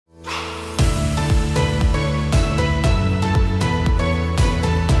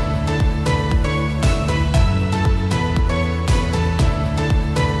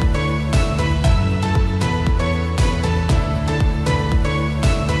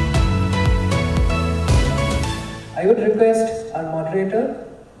would request our moderator,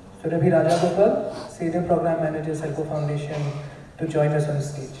 Surabhi Rajagopal, Senior Program Manager, SELCO Foundation, to join us on the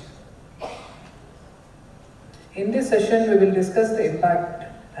stage. In this session, we will discuss the impact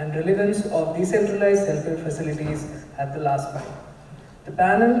and relevance of decentralized healthcare facilities at the last mile. The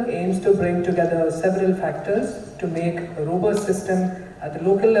panel aims to bring together several factors to make a robust system at the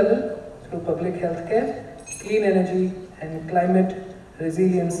local level through public healthcare, clean energy, and climate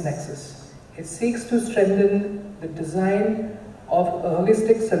resilience nexus. It seeks to strengthen the design of a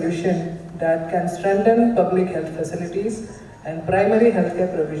holistic solution that can strengthen public health facilities and primary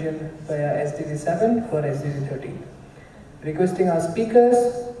healthcare provision via SDG 7 for SDG 13. Requesting our speakers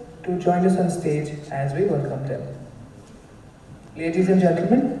to join us on stage as we welcome them. Ladies and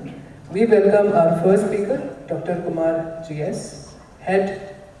gentlemen, we welcome our first speaker, Dr. Kumar GS,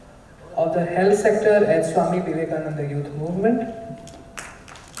 Head of the Health Sector at Swami Vivekananda Youth Movement.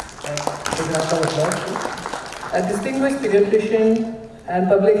 A distinguished pediatrician and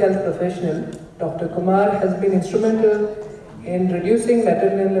public health professional, Dr. Kumar has been instrumental in reducing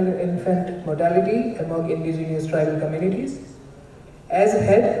maternal and infant mortality among indigenous tribal communities. As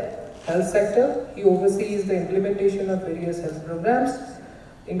head health sector, he oversees the implementation of various health programs,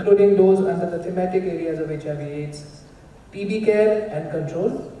 including those under the thematic areas of HIV/AIDS, TB care and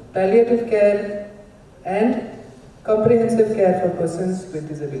control, palliative care, and comprehensive care for persons with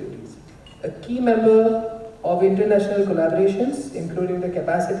disabilities. A key member of international collaborations, including the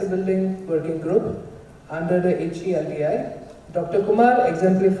Capacity Building Working Group under the HELTI, Dr. Kumar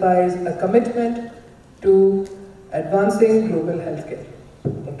exemplifies a commitment to advancing global healthcare.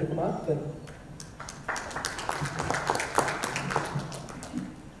 Dr. Kumar, welcome.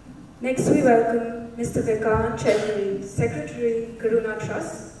 Next, we welcome Mr. Vikan Chaudhary, Secretary, Karuna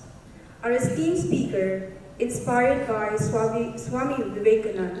Trust. Our esteemed speaker, inspired by Swami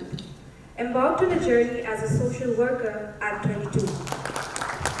Vivekananda, embarked on a journey as a social worker at 22,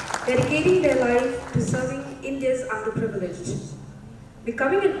 dedicating their life to serving India's underprivileged.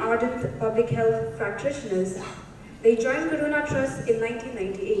 Becoming an ardent public health practitioners, they joined Karuna Trust in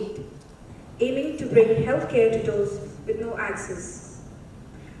 1998, aiming to bring healthcare to those with no access.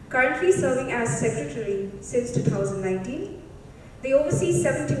 Currently serving as Secretary since 2019, they oversee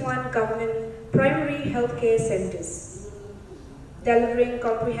 71 government primary healthcare centers, delivering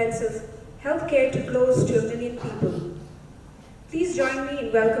comprehensive healthcare to close to 1 million people. Please join me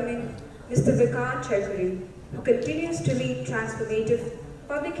in welcoming Mr. Vikan Chaudhary, who continues to lead transformative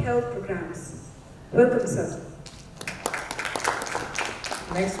public health programs. Welcome, sir.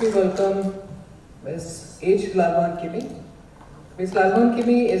 Next, we welcome Ms. H. Lalwan Kimi. Ms. Lalwan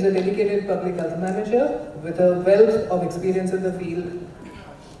Kimi is a dedicated public health manager with a wealth of experience in the field.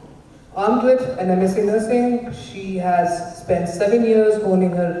 Armed with an MSc Nursing, she has spent 7 years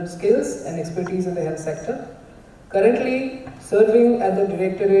honing her skills and expertise in the health sector. Currently serving at the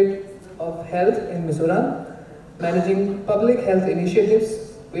Directorate of Health in Mizoram, managing public health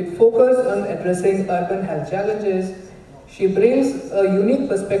initiatives with focus on addressing urban health challenges. She brings a unique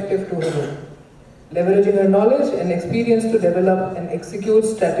perspective to her role, leveraging her knowledge and experience to develop and execute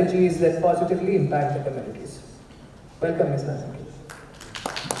strategies that positively impact the communities. Welcome, Ms. Lalwan.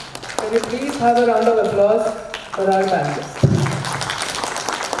 Can you please have a round of applause for our panelists?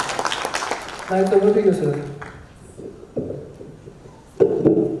 Now it's over to you, Surabhi.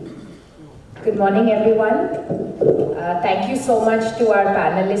 Good morning, everyone. Thank you so much to our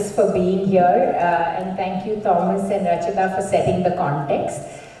panelists for being here, and thank you, Thomas and Rachita, for setting the context.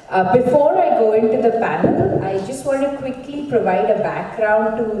 Before I go into the panel, I just want to quickly provide a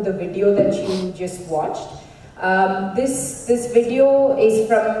background to the video that you just watched. This video is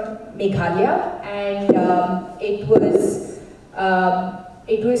from Meghalaya, and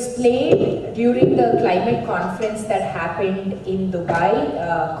it was played during the climate conference that happened in Dubai,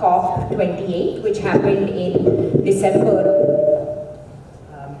 COP28, which happened in December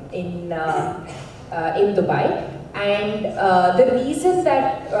in Dubai. And the reason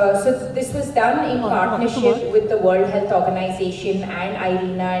that, so this was done in partnership with the World Health Organization and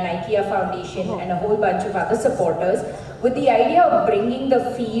IRENA and IKEA Foundation and a whole bunch of other supporters, with the idea of bringing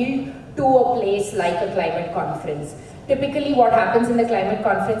the field to a place like a climate conference. Typically what happens in the climate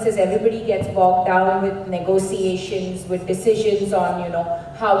conference is everybody gets bogged down with negotiations, with decisions on,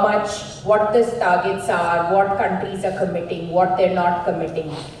 how much, what the targets are, what countries are committing, what they're not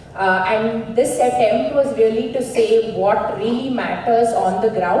committing. And this attempt was really to say what really matters on the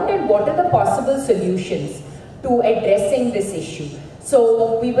ground and what are the possible solutions to addressing this issue.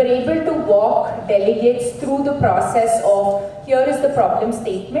 So we were able to walk delegates through the process of, here is the problem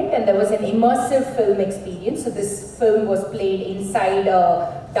statement, and there was an immersive film experience. So this film was played inside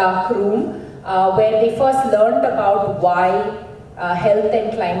a dark room where they first learned about why health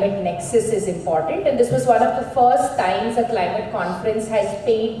and climate nexus is important, and this was one of the first times a climate conference has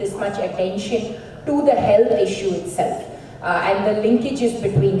paid this much attention to the health issue itself and the linkages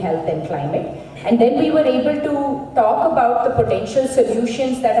between health and climate. And then we were able to talk about the potential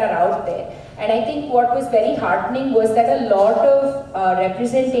solutions that are out there. And I think what was very heartening was that a lot of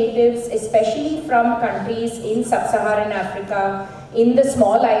representatives, especially from countries in sub-Saharan Africa, in the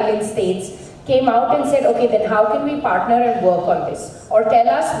small island states, came out and said, okay, then how can we partner and work on this? Or tell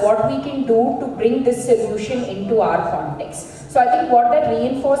us what we can do to bring this solution into our context. So I think what that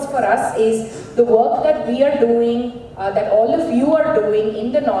reinforced for us is the work that we are doing, that all of you are doing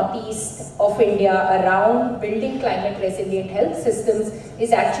in the northeast of India around building climate resilient health systems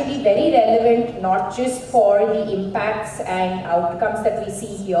is actually very relevant, not just for the impacts and outcomes that we see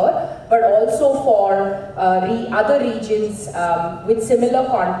here, but also for other regions with similar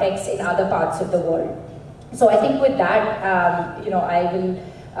contexts in other parts of the world. So I think with that, I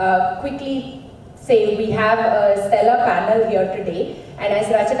will quickly say we have a stellar panel here today, and as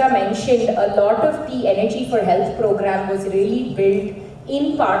Rachita mentioned, a lot of the Energy for Health program was really built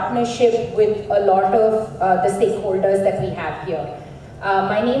in partnership with a lot of the stakeholders that we have here.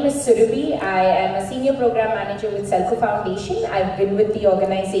 My name is Surabhi. I am a senior program manager with SELCO Foundation. I've been with the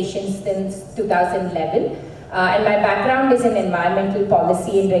organization since 2011, and my background is in environmental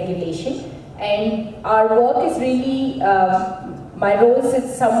policy and regulation. And our work is really, my role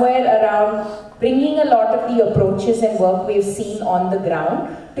sits somewhere around bringing a lot of the approaches and work we've seen on the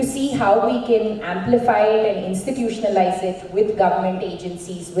ground to see how we can amplify it and institutionalize it with government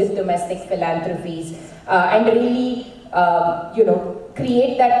agencies, with domestic philanthropies, and really,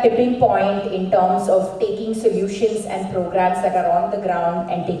 create that tipping point in terms of taking solutions and programs that are on the ground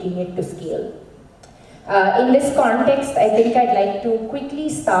and taking it to scale. In this context, I think I'd like to quickly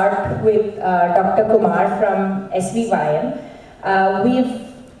start with Dr. Kumar from SVYM. We've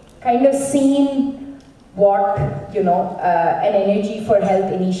kind of seen what an Energy for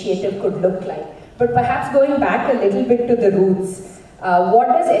Health initiative could look like. But perhaps going back a little bit to the roots, what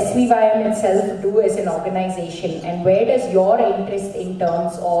does SVYM itself do as an organization, and where does your interest in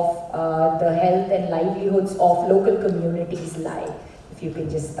terms of the health and livelihoods of local communities lie? If you can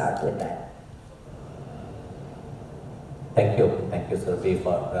just start with that. Thank you, Surabhi,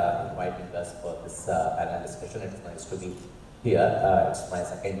 for inviting us for this panel discussion. It's nice to be here. It's my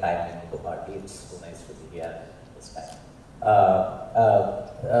second time in the party. It's so nice to be here this time.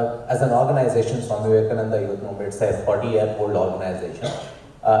 As an organization, Swami Vivekananda Youth Movement, it's a 40-year-old organization.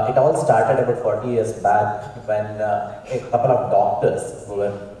 It all started about 40 years back when a couple of doctors who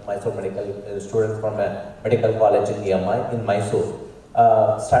were Mysore medical students from a medical college in EMI in Mysore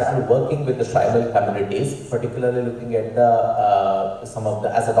started working with the tribal communities, particularly looking at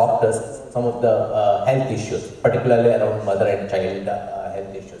as a doctors, some of the health issues, particularly around mother and child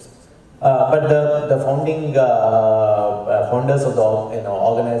health issues. But the founders of the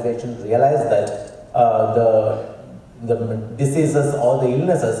organization realized that the diseases or the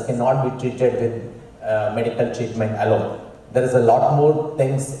illnesses cannot be treated with medical treatment alone. There is a lot more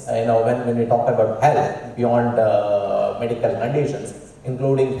things, when we talk about health beyond medical conditions,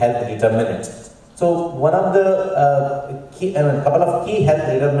 including health determinants. So one of the couple of key health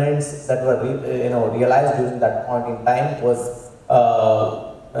determinants that were realized during that point in time was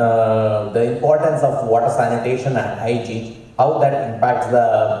the importance of water sanitation and hygiene, how that impacts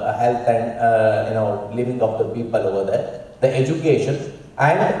the health and living of the people over there, the education,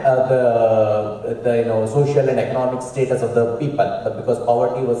 and the social and economic status of the people, because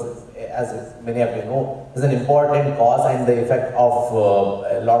poverty was, as many of you know, is an important cause and the effect of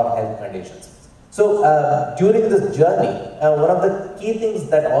a lot of health conditions. So during this journey, one of the key things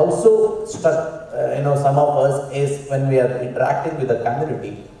that also struck some of us is when we are interacting with the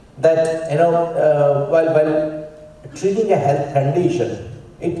community, that while treating a health condition,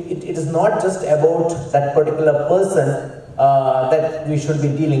 it is not just about that particular person that we should be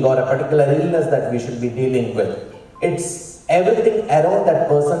dealing, or a particular illness that we should be dealing with. It's everything around that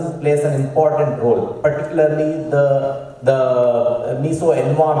person plays an important role, particularly the meso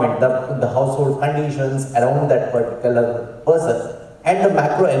environment, the household conditions around that particular person, and the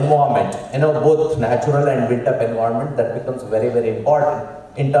macro environment, both natural and built-up environment, that becomes very, very important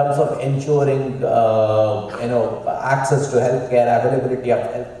in terms of ensuring access to healthcare, availability of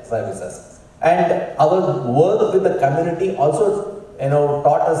health services. And our work with the community also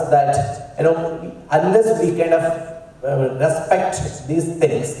taught us that unless we kind of respect these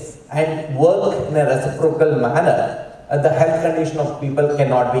things and work in a reciprocal manner, the health condition of people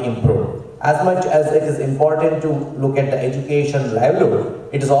cannot be improved. As much as it is important to look at the education livelihood,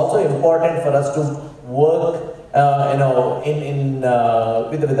 it is also important for us to work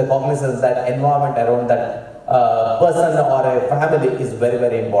with the cognizance that environment around that person or a family is very,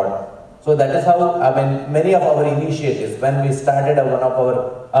 very important. So that is how, many of our initiatives, when we started one of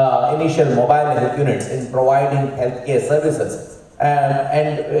our initial mobile health units in providing healthcare services,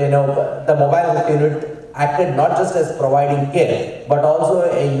 the mobile health unit acted not just as providing care, but also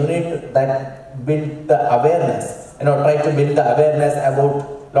a unit that built the awareness, tried to build the awareness about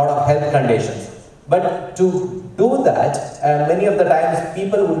a lot of health conditions. But to do that, many of the times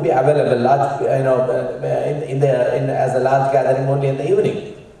people would be available, large, as a large gathering only in the evening.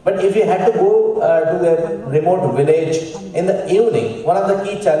 But if you had to go to a remote village in the evening, one of the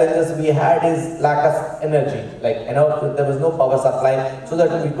key challenges we had is lack of energy. There was no power supply, so that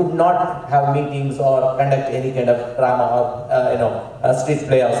we could not have meetings or conduct any kind of drama or a street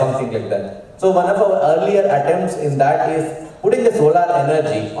play or something like that. So one of our earlier attempts in that is putting the solar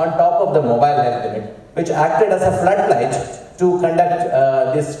energy on top of the mobile health unit, which acted as a floodlight to conduct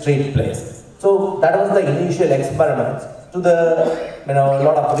this street plays. So that was the initial experiment. To the a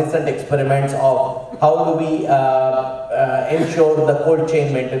lot of recent experiments of how do we ensure the cold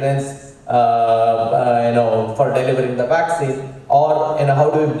chain maintenance for delivering the vaccine, or how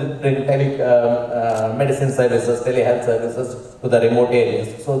do we bring medicine services, telehealth services to the remote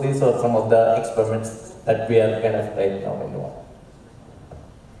areas. So these are some of the experiments that we are kind of right now involved.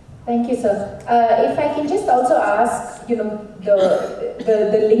 Thank you, sir. If I can just also ask,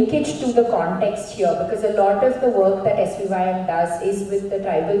 the linkage to the context here, because a lot of the work that SVYM does is with the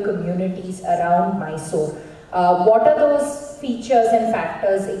tribal communities around Mysore. What are those features and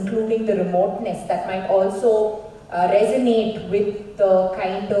factors, including the remoteness, that might also resonate with the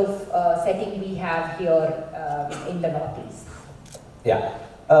kind of setting we have here in the Northeast? Yeah.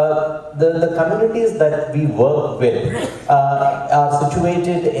 The communities that we work with are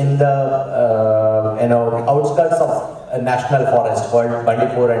situated in the outskirts of a national forest called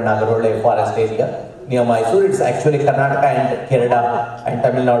Bandipur and Nagarole forest area near Mysore. It's actually Karnataka and Kerala and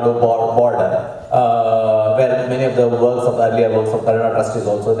Tamil Nadu border, where many of the earlier works of Karuna Trust is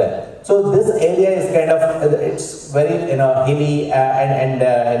also there. So this area is kind of, it's very hilly and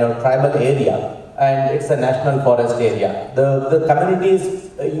tribal area. And it's a national forest area. The communities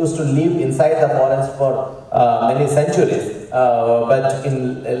used to live inside the forest for many centuries, but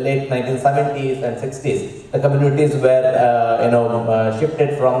in late 1970s and 60s, the communities were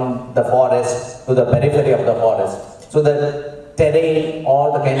shifted from the forest to the periphery of the forest. So the terrain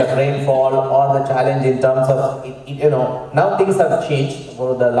or the kind of rainfall or the challenge in terms of, now things have changed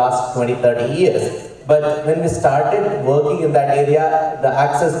for the last 20-30 years. But when we started working in that area, the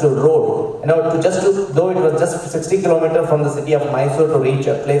access to road, though it was just 60 kilometers from the city of Mysore to reach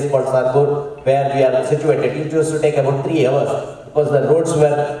a place called Sargur, where we are situated, it used to take about 3 hours because the roads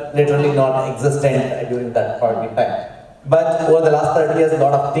were literally non-existent during that point in time. But over the last 30 years, a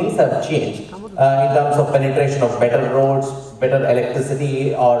lot of things have changed in terms of penetration of better roads, better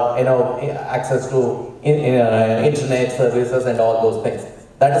electricity, or access to internet services and all those things.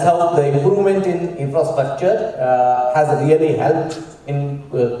 That is how the improvement in infrastructure has really helped in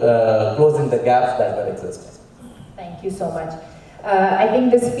closing the gaps that were existing. Thank you so much. I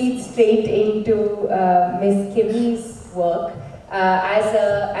think this feeds straight into Ms. Kimi's work as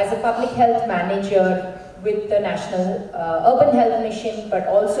a public health manager with the National Urban Health Mission, but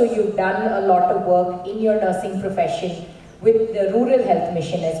also you've done a lot of work in your nursing profession with the Rural Health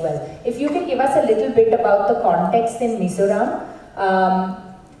Mission as well. If you can give us a little bit about the context in Mizoram,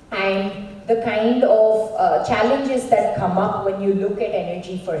 and the kind of challenges that come up when you look at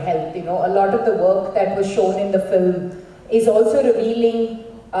energy for health. A lot of the work that was shown in the film is also revealing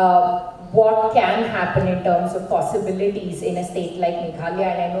what can happen in terms of possibilities in a state like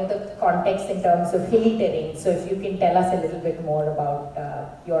Meghalaya, and I know the context in terms of hilly terrain. So if you can tell us a little bit more about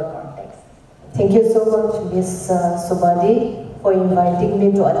your context. Thank you so much, Ms. Subhadi, for inviting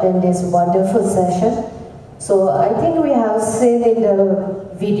me to attend this wonderful session. So I think we have seen in the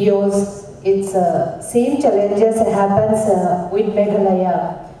videos, it's same challenges happens with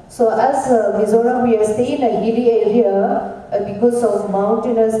Meghalaya. So as Mizoram, we are staying in a hilly area because of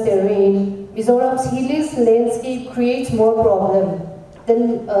mountainous terrain. Mizoram's hilly landscape creates more problem.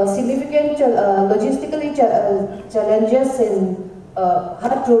 Then significant logistically challenges in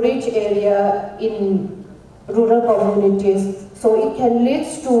hard to reach area in rural communities. So it can lead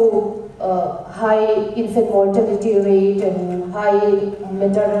to high infant mortality rate and high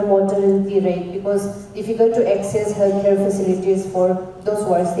maternal mortality rate because difficult to access healthcare facilities for those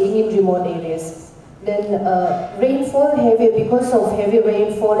who are staying in remote areas. Then rainfall heavy, because of heavy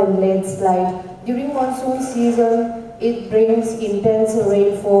rainfall and landslide. During monsoon season, it brings intense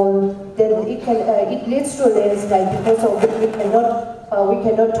rainfall. Then it leads to landslide, because of it we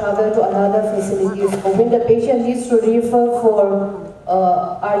cannot travel to another facility. So when the patient needs to refer for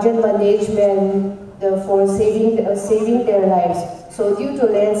urgent management, for saving their lives. So due to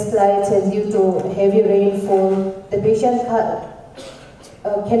landslides and due to heavy rainfall, the patient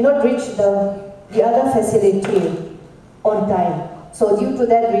cannot reach the other facility on time. So due to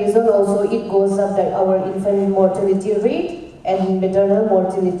that reason also, it goes up our infant mortality rate and maternal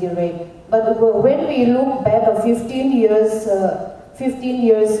mortality rate. But when we look back at 15 years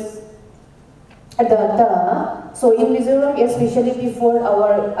data, so in Mizoram, especially before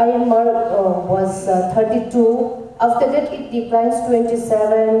our IMR was 32, after that it declines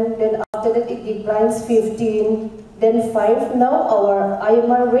 27, then after that it declines 15, then 5, now our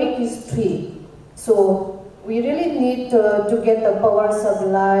IMR rate is 3. So we really need to get the power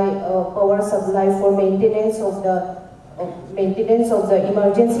supply for maintenance of the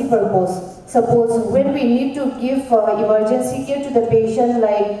emergency purpose. Suppose when we need to give emergency care to the patient,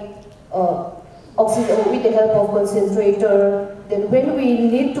 like oxygen with the help of concentrator, then when we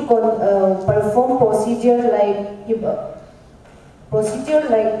need to perform procedure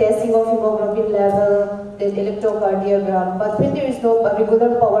like testing of hemoglobin level, then electrocardiogram. But when there is no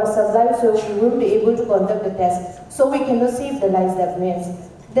regular power supply, so we won't be able to conduct the test. So we cannot save the lives, that means.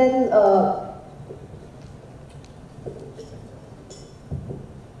 Then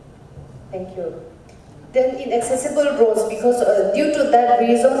thank you. Then inaccessible roads, because due to that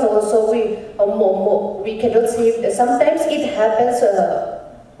reason also we cannot save. Sometimes it happens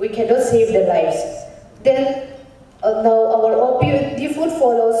we cannot save the lives. Then now our opioid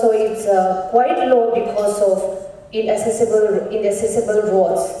footfall also is quite low because of inaccessible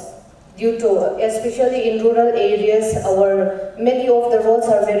roads. Due to, especially in rural areas, many of the roads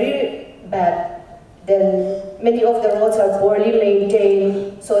are very bad. Then many of the roads are poorly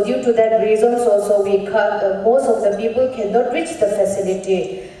maintained. So due to that reasons also most of the people cannot reach the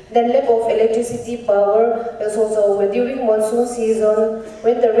facility. Then lack of electricity power is also during monsoon season.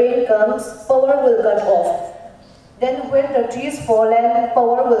 When the rain comes, power will cut off. Then when the trees fallen,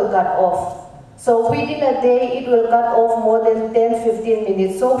 power will cut off. So within a day, it will cut off more than 10-15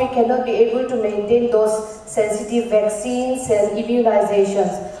 minutes. So we cannot be able to maintain those sensitive vaccines and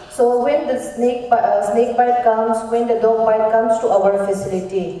immunizations. So when the snake bite comes, when the dog bite comes to our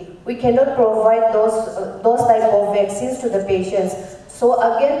facility, we cannot provide those type of vaccines to the patients. So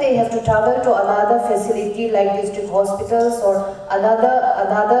again, they have to travel to another facility like district hospitals or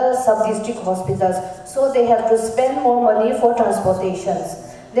another sub-district hospitals. So they have to spend more money for transportations.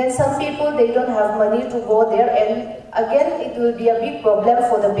 Then some people, they don't have money to go there, and again, it will be a big problem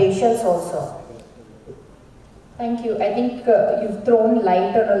for the patients also. Thank you. I think you've thrown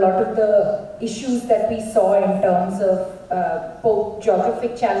light on a lot of the issues that we saw in terms of both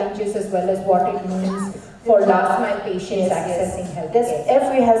geographic challenges as well as what it means for last mile patients accessing health care.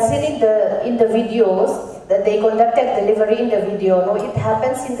 If we have seen in the videos that they conducted delivery in the video, no, it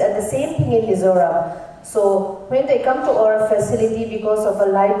happens the same thing in Mizoram. So when they come to our facility because of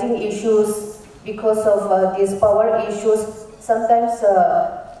lighting issues, because of these power issues, sometimes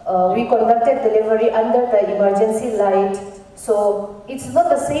we conducted delivery under the emergency light. So it's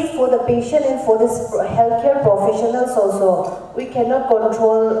not safe for the patient and for the healthcare professionals also. We cannot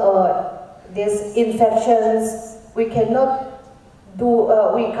control these infections. We cannot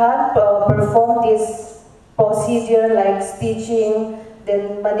we can't perform this procedure like stitching,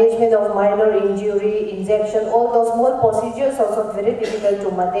 then management of minor injury, injection, all those small procedures also very difficult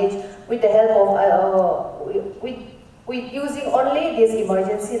to manage with the help of with using only these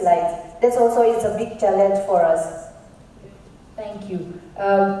emergency lights. That's also is a big challenge for us. Thank you.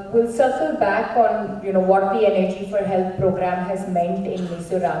 We'll circle back on what the Energy for Health program has meant in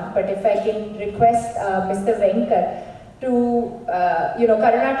Mizoram. But if I can request Mr. Venkat to,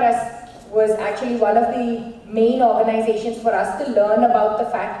 Karuna Trust was actually one of the main organizations for us to learn about the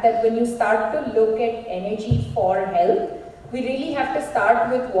fact that when you start to look at energy for health, we really have to start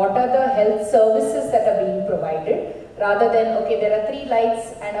with what are the health services that are being provided, rather than, okay, there are 3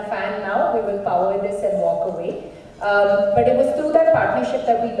 lights and a fan now, we will power this and walk away. But it was through that partnership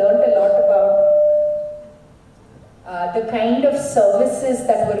that we learned a lot about the kind of services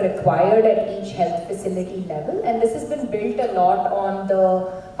that were required at each health facility level, and this has been built a lot on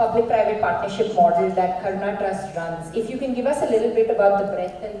the public-private partnership model that Karuna Trust runs. If you can give us a little bit about the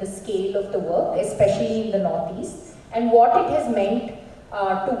breadth and the scale of the work, especially in the Northeast, and what it has meant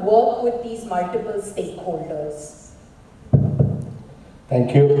to work with these multiple stakeholders.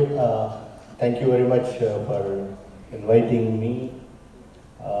 Thank you. Thank you very much for inviting me.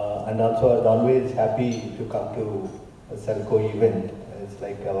 And also, I was always happy to come to a SELCO event. It's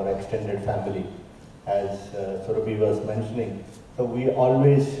like our extended family, as Surabhi was mentioning. So we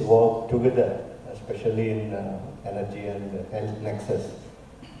always work together, especially in energy and health nexus.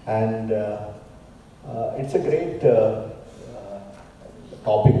 And it's a great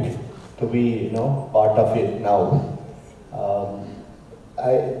topic to be, part of it now.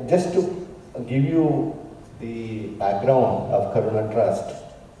 Just to give you the background of Karuna Trust.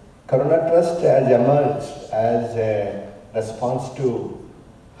 Karuna Trust has emerged as a response to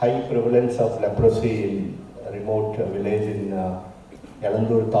high prevalence of leprosy in a remote village in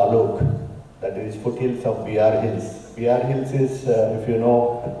Yalandur Taluk, that is foothills of BR Hills. BR Hills is, if you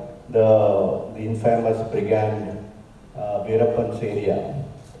know, the infamous brigand Veerappan's area.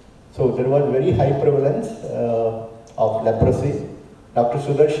 So there was very high prevalence of leprosy. Dr.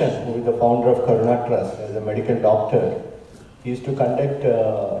 Sudarshan, who is the founder of Karuna Trust, as a medical doctor, he used to conduct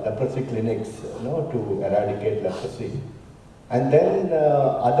leprosy clinics, to eradicate leprosy. And then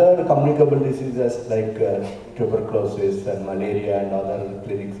other communicable diseases like tuberculosis and malaria and other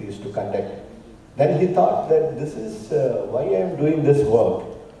clinics he used to conduct. Then he thought that this is why I am doing this work.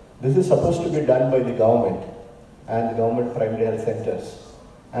 This is supposed to be done by the government and the government primary health centers.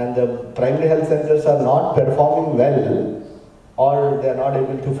 And the primary health centers are not performing well, or they are not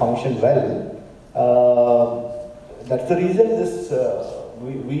able to function well. That's the reason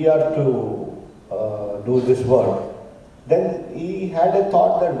we are to do this work. Then he had a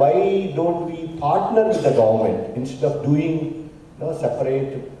thought that why don't we partner with the government instead of doing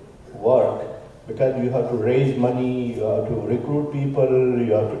separate work, because you have to raise money, you have to recruit people,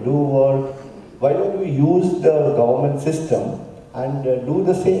 you have to do work. Why don't we use the government system and do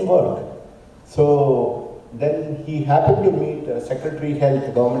the same work? So then he happened to meet Secretary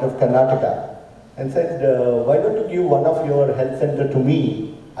Health, Government of Karnataka, and said, why don't you give one of your health center to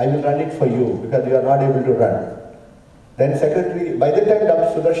me? I will run it for you because you are not able to run. Then Secretary, by the time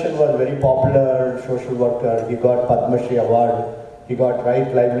Dr. Sudarshan was very popular social worker, he got Padma Shri Award, he got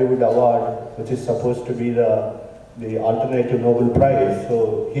Right Livelihood Award, which is supposed to be the alternative Nobel Prize.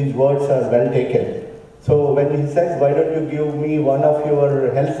 So his words are well taken. So when he says, why don't you give me one of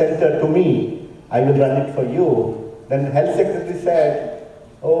your health center to me, I will run it for you. Then Health Secretary said,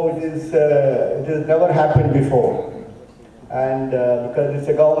 oh, it has never happened before. And because it's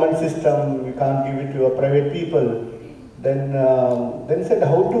a government system, we can't give it to a private people. Then said,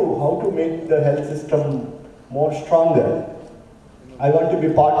 how to make the health system more stronger? I want to be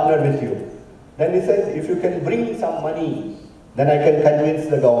partner with you. Then he said, if you can bring some money, then I can convince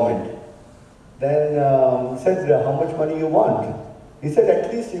the government. Then he said, how much money you want? He said,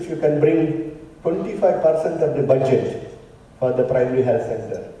 at least if you can bring 25% of the budget for the primary health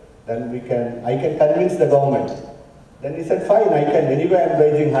center, then I can convince the government. Then he said, fine, I can. Anyway, I am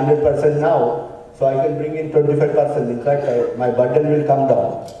raising 100% now, so I can bring in 25%. In fact, my burden will come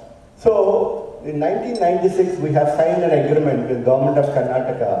down. So, in 1996, we have signed an agreement with Government of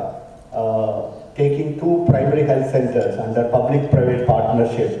Karnataka, taking 2 primary health centers under public-private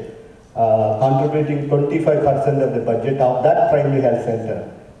partnership, contributing 25% of the budget of that primary health center,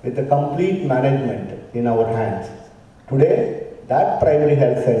 with the complete management in our hands. Today, that primary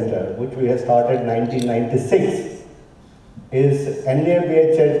health center, which we have started in 1996, is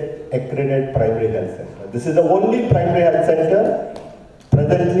NABH accredited primary health center. This is the only primary health center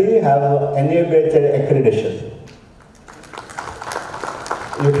presently have NABH accreditation.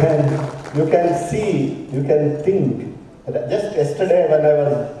 You can see, you can think. Just yesterday when I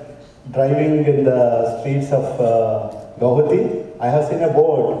was driving in the streets of Guwahati, I have seen a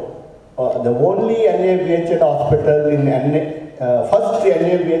board. The only NABH hospital in first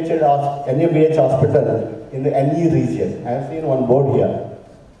NABH hospital in the NE region. I have seen one board here.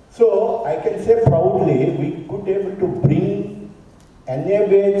 So I can say proudly we could able to bring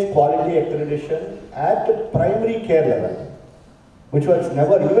NABH quality accreditation at primary care level, which was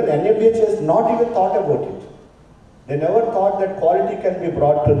never, even NABH has not even thought about it. They never thought that quality can be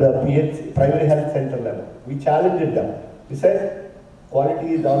brought to the primary health center level. We challenged them. We said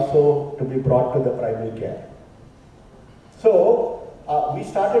quality is also to be brought to the primary care. So we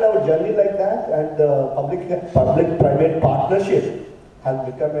started our journey like that, and the public-private partnership has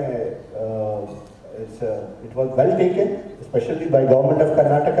become it was well taken, especially by Government of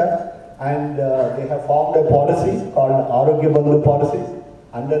Karnataka, and they have formed a policy called Arogya Bandhu policy.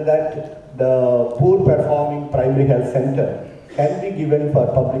 Under that, the poor performing primary health center can be given for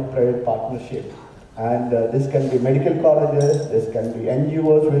public-private partnership. And this can be medical colleges, this can be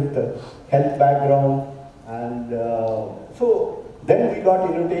NGOs with health background, and so Then we got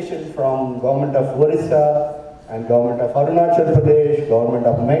invitation from government of Orissa and government of Arunachal Pradesh, government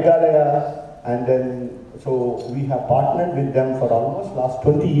of Meghalaya, and then so we have partnered with them for almost last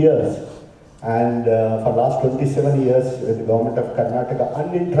 20 years. And for last 27 years with the government of Karnataka,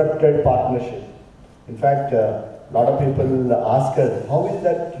 uninterrupted partnership. In fact, a lot of people ask us, how is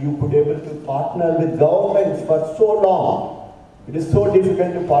that you could able to partner with governments for so long? It is so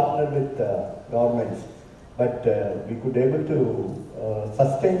difficult to partner with governments. But we could able to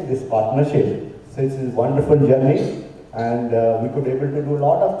sustain this partnership. So it's a wonderful journey, and we could able to do a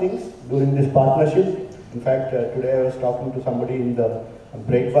lot of things during this partnership. In fact, today I was talking to somebody in the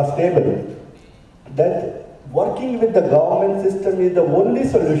breakfast table, that working with the government system is the only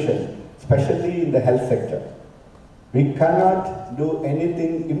solution, especially in the health sector. We cannot do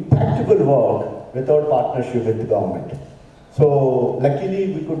anything impactful work without partnership with the government. So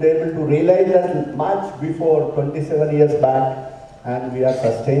luckily we could able to realize that much before 27 years back, and we are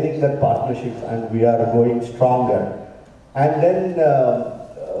sustaining that partnership and we are going stronger. And then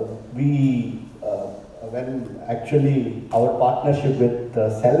when actually our partnership with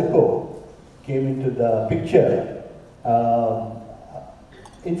SELCO came into the picture.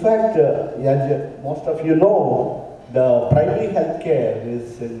 In fact, as most of you know, the primary health care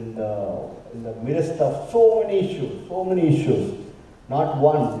is in the midst of so many issues. Not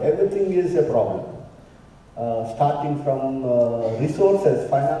one, everything is a problem. Starting from resources,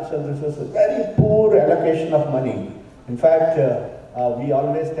 financial resources, very poor allocation of money. In fact, we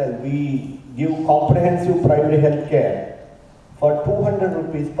always tell, we give comprehensive primary health care for 200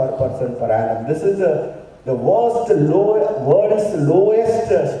 rupees per person per annum. This is the world's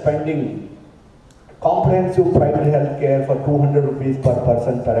lowest spending. Comprehensive primary health care for 200 rupees per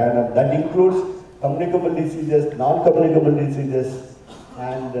person per annum. That includes communicable diseases, non-communicable diseases,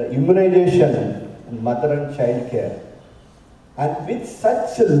 and immunization, and mother and child care. And with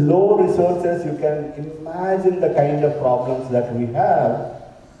such low resources, you can imagine the kind of problems that we have.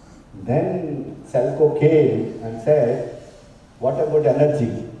 Then SELCO came and said, what about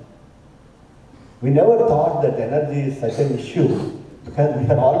energy? We never thought that energy is such an issue because we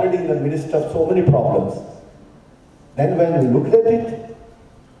are already in the midst of so many problems. Then when we looked at it,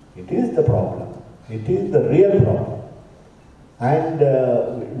 it is the problem. It is the real problem. And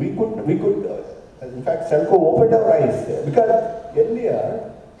we could, in fact, SELCO opened our eyes because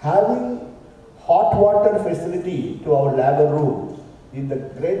earlier having hot water facility to our labor room is the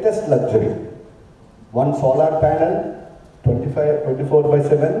greatest luxury. One solar panel,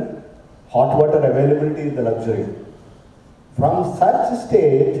 24/7, hot water availability is the luxury. From such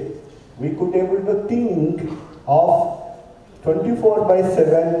state, we could able to think of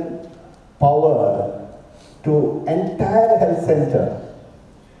 24/7 power to entire health center,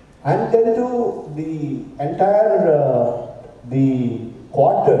 and then to the entire the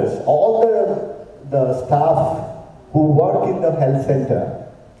quarters, all the staff who work in the health center,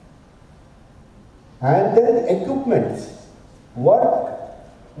 and then equipments, work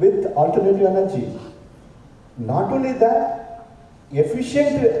with alternative energy. Not only that,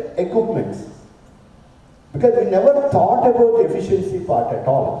 efficient equipments, because we never thought about efficiency part at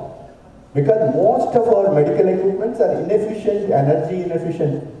all, because most of our medical equipments are inefficient, energy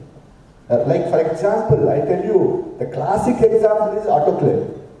inefficient. Like for example, I tell you, the classic example is autoclave.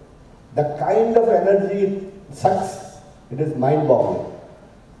 The kind of energy it sucks, it is mind-boggling.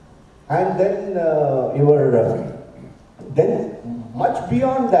 And then then much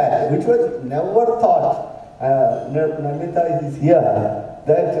beyond that, which was never thought, Namita is here,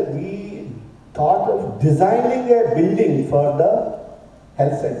 that we thought of designing a building for the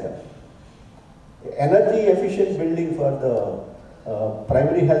health center. Energy efficient building for the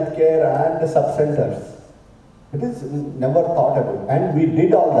primary health care and the sub-centers. It is never thought about, and we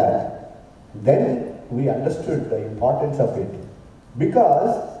did all that. Then we understood the importance of it,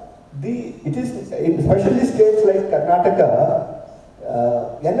 because it is, in especially states like Karnataka,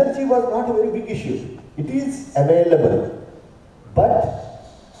 energy was not a very big issue. It is available, but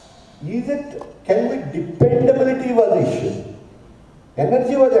dependability was the issue.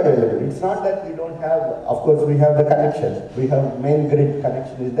 Energy was available. It's not that we don't have, of course we have the connection. We have main grid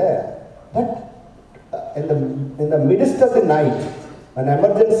connection is there. But in the midst of the night, when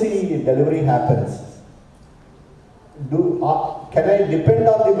emergency delivery happens, can I depend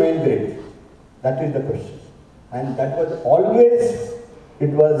on the main grid? That is the question. And that was always, it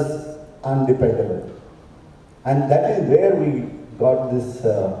was undependable. And that is where we got this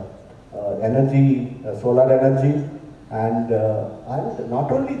energy, solar energy, and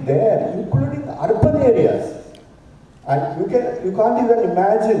not only there, including urban areas. And you can't even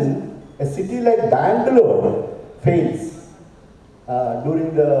imagine a city like Bangalore fails.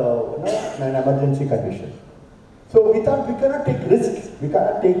 during an emergency condition. So we thought we cannot take risks, we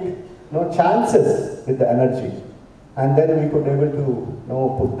cannot take chances with the energy. And then we could able to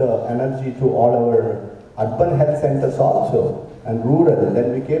put the energy to all our urban health centers also and rural.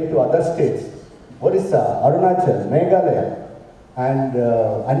 Then we came to other states, Orissa, Arunachal, Meghalaya,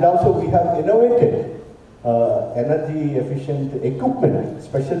 and also we have innovated energy efficient equipment,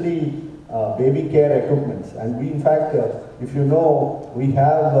 especially baby care equipments. And we, in fact, if you know, we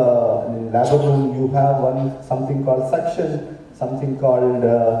have in labor room, you have something called suction, something called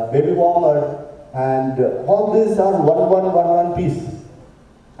baby warmer, and all these are one piece.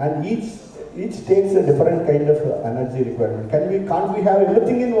 And each takes a different kind of energy requirement. Can't we have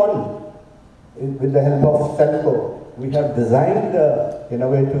everything in one? With the help of SELCO, we have designed in a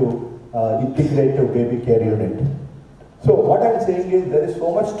way to integrate a baby care unit. So what I'm saying is there is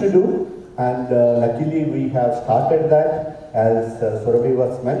so much to do, and luckily we have started that. As Surabhi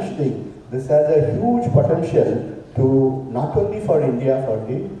was mentioning, this has a huge potential to not only for India, for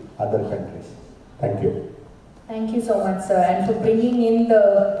the other countries. Thank you. Thank you so much, sir, and for bringing in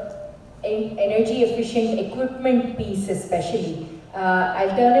the energy efficient equipment piece especially.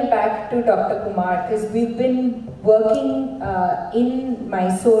 I'll turn it back to Dr. Kumar, because we've been working in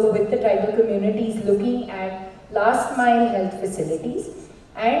Mysore with the tribal communities looking at last mile health facilities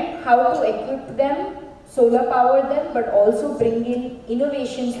and how to equip them, solar power them, but also bring in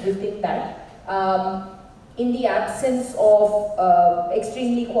innovations within that in the absence of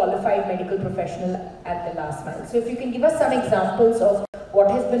extremely qualified medical professional at the last mile. So if you can give us some examples of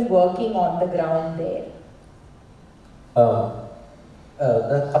what has been working on the ground there.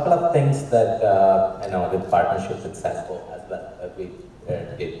 There are a couple of things that with partnership with SELCO as well we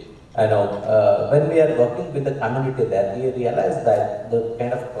did. When we are working with the community there, we realized that the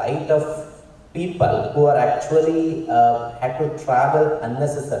kind of plight of people who are actually had to travel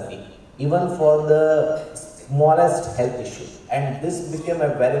unnecessarily, even for the smallest health issue, and this became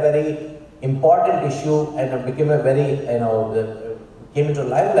a very important issue, and became a very came into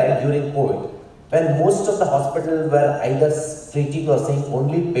limelight during COVID, when most of the hospitals were either treating or seeing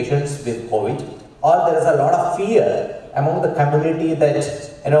only patients with COVID, or there is a lot of fear among the community that,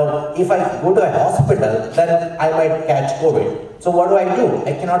 if I go to a hospital, then I might catch COVID. So what do?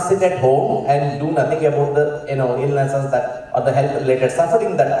 I cannot sit at home and do nothing about the, illnesses that, or the health-related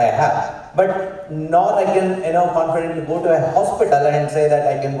suffering that I have. But nor I can, confidently go to a hospital and say that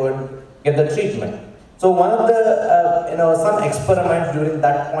I can go and get the treatment. So one of the, some experiments during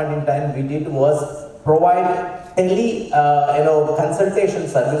that point in time we did was provide consultation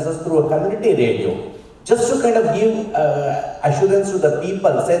services through a community radio, just to kind of give assurance to the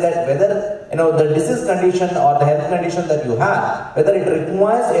people, say that whether the disease condition or the health condition that you have, whether it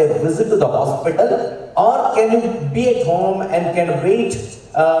requires a visit to the hospital, or can you be at home and can wait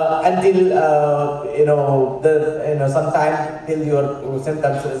until sometime till your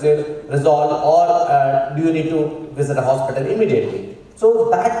symptoms resolve, or do you need to visit a hospital immediately? So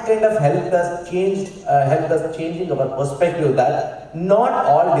that kind of helped us changing our perspective that not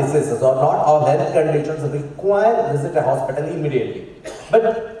all diseases or not all health conditions require visit a hospital immediately. But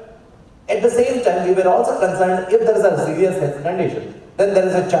at the same time, we were also concerned if there is a serious health condition, then there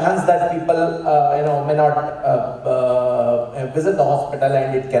is a chance that people may not visit the hospital,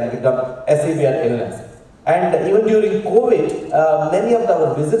 and it can become a severe illness. And even during COVID, many of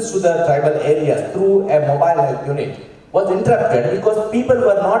our visits to the tribal areas through a mobile health unit was interrupted because people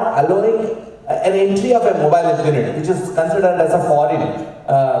were not allowing an entry of a mobile health unit, which is considered as a foreign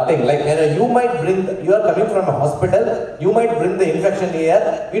thing. Like, you might bring, you are coming from a hospital, you might bring the infection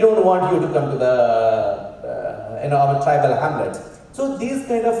here, we don't want you to come to the, our tribal hamlets. So these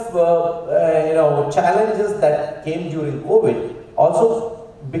kind of, challenges that came during COVID also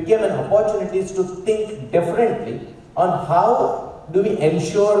became an opportunity to think differently on how do we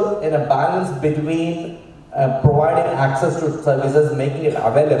ensure a balance between providing access to services, making it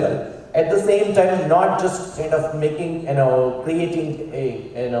available, at the same time not just kind of making, creating a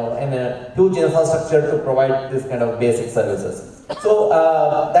huge infrastructure to provide this kind of basic services. So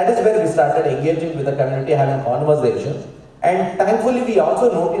that is where we started engaging with the community, having conversation. And thankfully we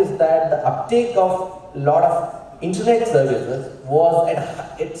also noticed that the uptake of a lot of internet services was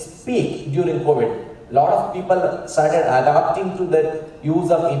at its peak during COVID. A lot of people started adapting to the use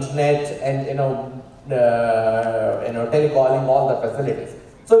of internet and telecalling, all the facilities.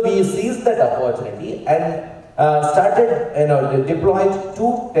 So we seized that opportunity and started deployed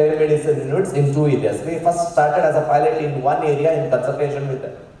 2 telemedicine units in 2 areas. We first started as a pilot in one area in consultation with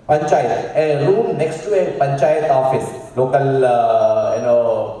Panchayat, a room next to a Panchayat office, local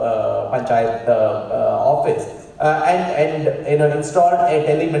Panchayat office and installed a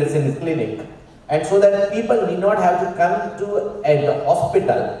telemedicine clinic, and so that people need not have to come to a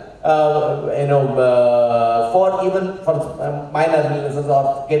hospital for minor illnesses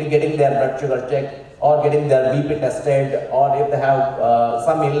or getting their blood sugar checked or getting their BP tested, or if they have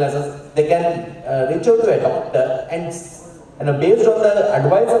some illnesses, they can reach out to a doctor, and based on the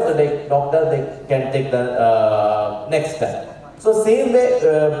advice of the doctor, they can take the next step. So same way,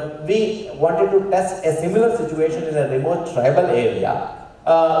 we wanted to test a similar situation in a remote tribal area,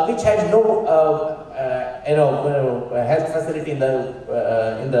 which had no health facility in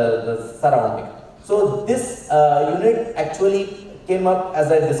the surrounding. So this unit actually came up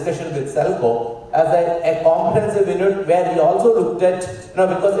as a discussion with SELCO as a comprehensive unit, where we also looked at,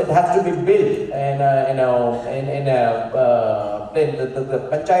 because it has to be built the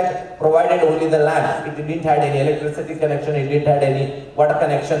panchayat provided only the land. It didn't have any electricity connection, it didn't have any water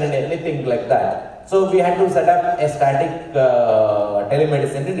connection and anything like that. So we had to set up a static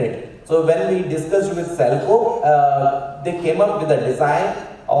telemedicine unit. So when we discussed with SELCO, they came up with a design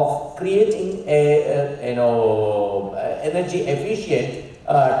of creating a energy efficient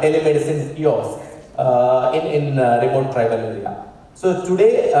telemedicine kiosk in remote tribal area. So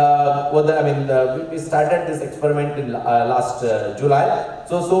today, we started this experiment in last July.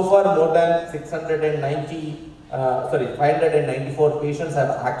 So far more than 594 patients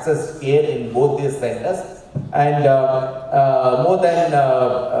have accessed care in both these centers, and more than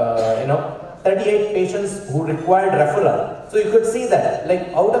 38 patients who required referral. So you could see that,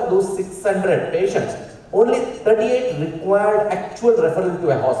 like, out of those 600 patients, only 38 required actual referral to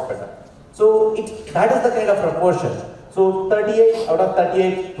a hospital. So that is the kind of proportion. So 38 out of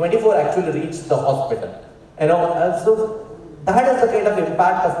 38, 24 actually reached the hospital. So that is the kind of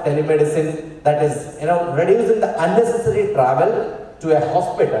impact of telemedicine, that is, reducing the unnecessary travel to a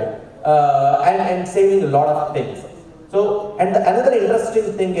hospital and saving a lot of things. So, and another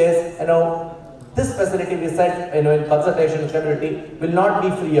interesting thing is, this facility, we said, in consultation with community, will not be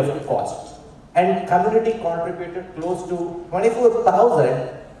free of cost. And community contributed close to 24,000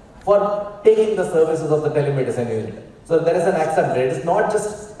 for taking the services of the telemedicine unit. So there is an acceptance. It is not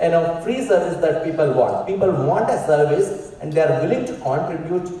just free service that people want. People want a service and they are willing to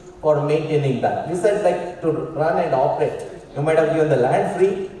contribute for maintaining that. We said, like, to run and operate, you might have given the land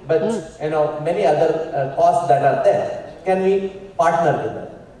free, but many other costs that are there. Can we partner with them?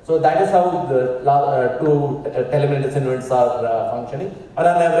 So that is how the two telemedicine units are functioning. On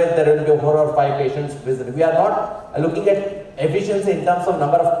an average, there will be 4 or 5 patients visiting. We are not looking at efficiency in terms of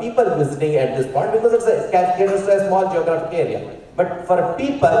number of people visiting at this point, because it's a small geographic area. But for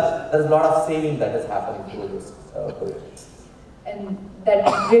people, there is a lot of saving that is happening through this project. And that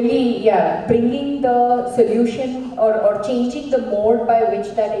really, bringing the solution or changing the mode by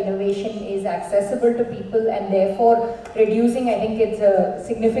which that innovation is accessible to people, and therefore reducing, I think it's a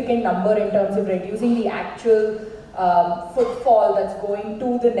significant number in terms of reducing the actual footfall that's going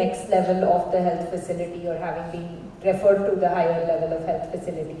to the next level of the health facility or having been referred to the higher level of health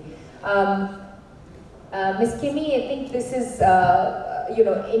facility. Ms. Kimi, I think this is,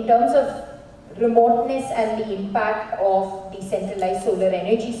 in terms of remoteness and the impact of decentralized solar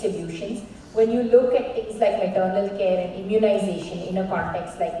energy solutions, when you look at things like maternal care and immunization in a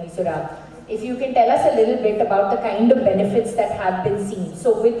context like Mizoram, if you can tell us a little bit about the kind of benefits that have been seen.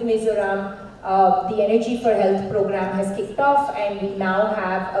 So with Mizoram, the Energy for Health program has kicked off, and we now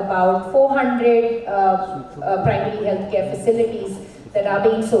have about 400 primary healthcare facilities that are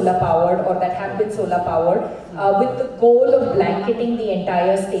being solar powered or that have been solar powered with the goal of blanketing the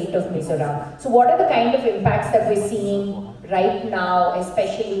entire state of Mizoram. So what are the kind of impacts that we're seeing right now,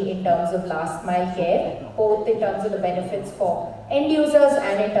 especially in terms of last mile care, both in terms of the benefits for end users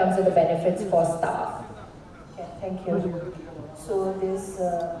and in terms of the benefits for staff? Okay, thank you. So this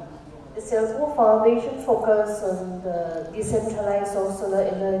the SELCO Foundation focus on the decentralized solar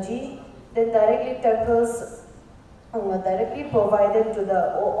energy, then directly tackles directly provided to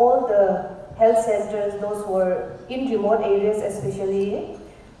all the health centers, those who are in remote areas especially.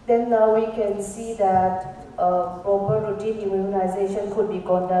 Then now we can see that proper routine immunization could be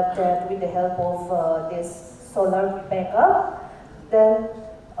conducted with the help of this solar backup. Then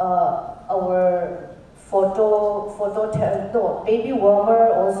our baby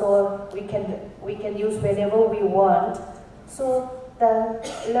warmer also we can use whenever we want. So then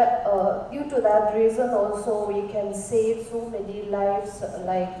due to that reason also we can save so many lives,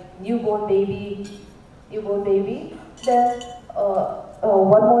 like newborn baby. Then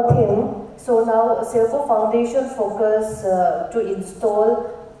one more thing. So now SELCO Foundation focus to install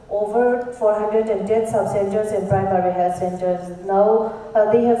over 410 sub-centers and primary health centers. Now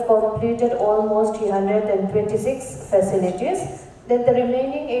they have completed almost 326 facilities. Then the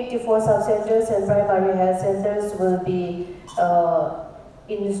remaining 84 sub-centers and primary health centers will be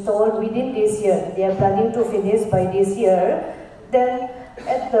installed within this year. They are planning to finish by this year. Then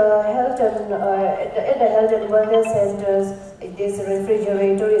at the health and wellness centers, this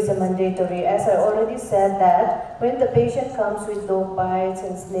refrigerator is a mandatory. As I already said that when the patient comes with dog bites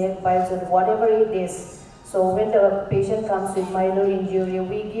and snake bites or whatever it is, so when the patient comes with minor injury,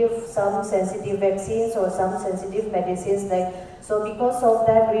 we give some sensitive vaccines or some sensitive medicines like. So because of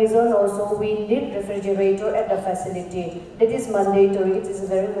that reason also we need refrigerator at the facility. That is mandatory. It is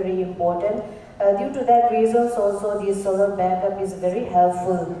very, very important. Due to that reasons also this solar backup is very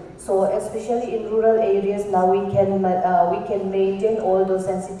helpful. So especially in rural areas now we can maintain all those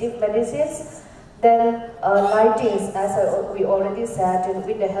sensitive medicines. Then lightings, as we already said, and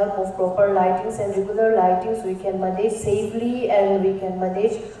with the help of proper lightings and regular lightings we can manage safely and we can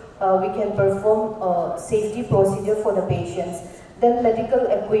perform safety procedure for the patients. Then medical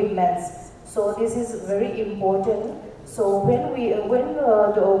equipments. So this is very important. So when we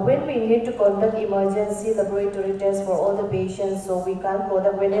need to conduct emergency laboratory tests for all the patients, so we can't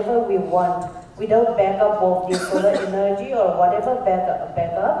conduct whenever we want without backup of the solar energy or whatever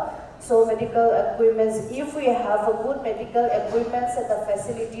backup. So medical equipments, if we have a good medical equipments at the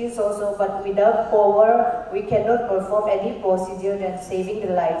facilities also, but without power, we cannot perform any procedure and saving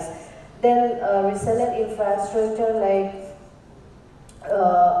the lives. Then resilient infrastructure like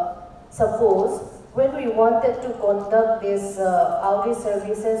suppose when we wanted to conduct this outreach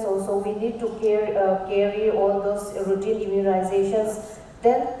services also, we need to carry all those routine immunizations.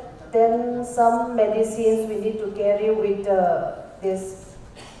 Then some medicines we need to carry with this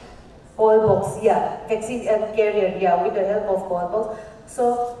call box, vaccine and carrier, with the help of call box.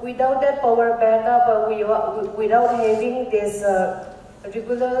 So without that power backup, without having this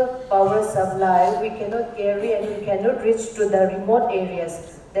regular power supply, we cannot carry and we cannot reach to the remote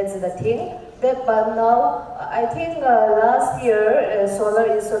areas. That's the thing. But now, I think last year, solar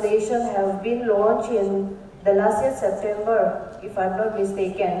installation have been launched in the last year September, if I'm not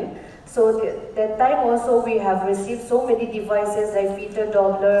mistaken. So that time also we have received so many devices like fetal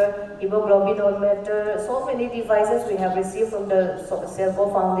Doppler, hemoglobinometer, so many devices we have received from the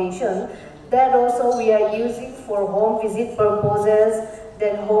SELCO Foundation. That also we are using for home visit purposes,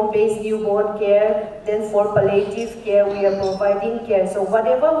 then home-based newborn care, then for palliative care we are providing care. So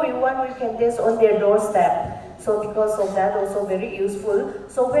whatever we want we can test on their doorstep. So because of that also very useful.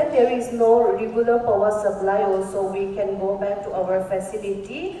 So when there is no regular power supply also we can go back to our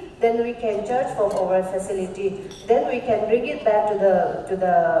facility, then we can charge from our facility. Then we can bring it back to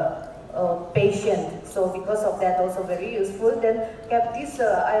the patient. So because of that also very useful. Then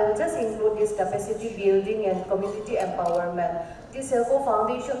I'll just include this capacity building and community empowerment. This SELCO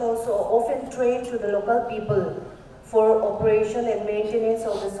Foundation also often trained to the local people for operation and maintenance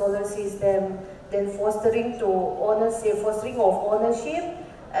of the solar system, then fostering of ownership,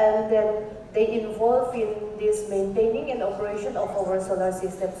 and then they involve in this maintaining and operation of our solar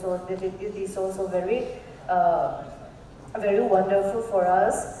system. So it is also very, very wonderful for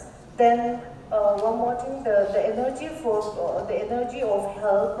us. Then one more thing, the energy of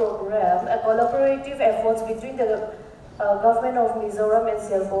health program, a collaborative efforts between the government of Mizoram and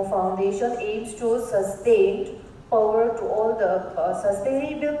SELCO Foundation aims to sustain power to all the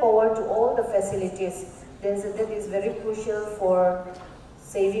sustainable power to all the facilities. That is very crucial for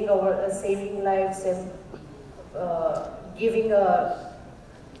saving lives and giving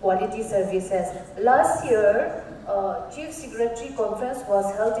quality services. Last year, Chief Secretary Conference was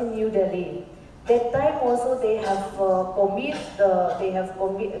held in New Delhi. That time also they have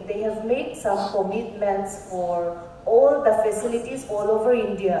made some commitments for all the facilities all over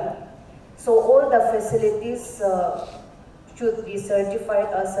India. So all the facilities should be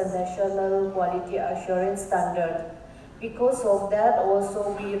certified as a national quality assurance standard. Because of that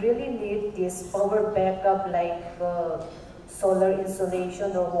also we really need this power backup like solar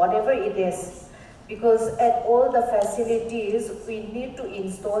installation or whatever it is. Because at all the facilities we need to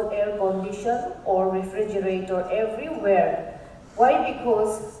install air condition or refrigerator everywhere. Why?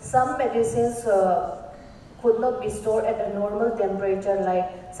 Because some medicines could not be stored at a normal temperature, like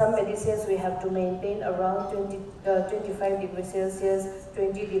some medicines we have to maintain around 25 degrees Celsius,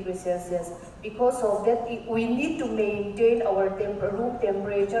 20 degrees Celsius. Because of that, we need to maintain our room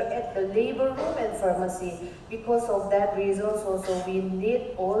temperature at the labor room and pharmacy. Because of that reasons also we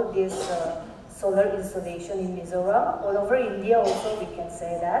need all this solar installation in Mizoram. All over India also we can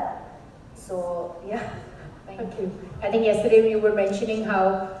say that. So yeah. Thank you. I think yesterday you were mentioning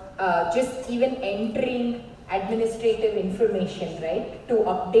how just even entering administrative information, right, to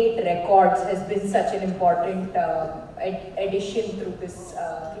update records has been such an important addition through this,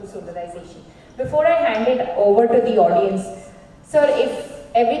 through solarization. Before I hand it over to the audience, sir, if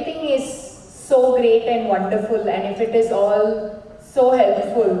everything is so great and wonderful, and if it is all so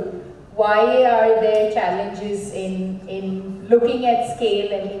helpful, why are there challenges in looking at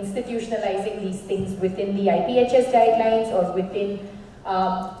scale and institutionalizing these things within the IPHS guidelines or within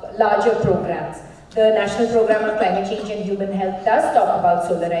larger programs? The National Program on Climate Change and Human Health does talk about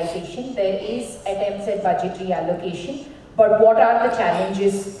solarization. There is attempts at budgetary allocation, but what are the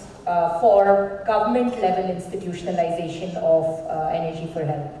challenges for government level institutionalization of energy for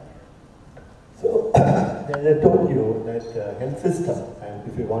health? So, as I told you that health system, and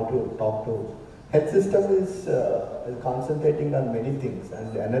if you want to talk to health system is concentrating on many things,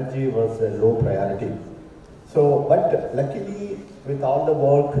 and energy was a low priority. So, but luckily with all the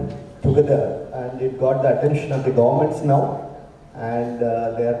work together, and it got the attention of the governments now, and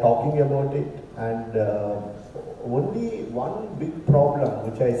they are talking about it, and only one big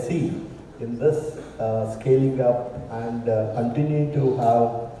problem which I see in this scaling up and continuing to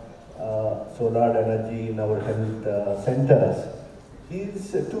have solar energy in our health centers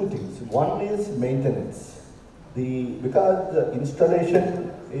is two things. One is maintenance. Because the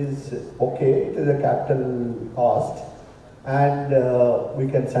installation is okay, it is a capital cost, and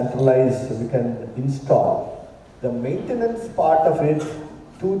we can centralize, we can install. The maintenance part of it,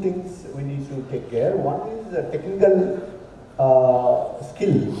 two things we need to take care. One is the technical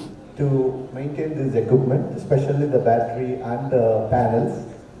skill to maintain this equipment, especially the battery and the panels.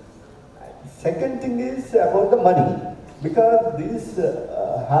 Second thing is about the money, because these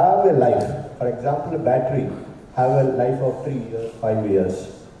have a life. For example, a battery have a life of 3 years, 5 years.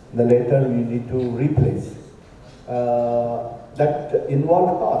 The later you need to replace. That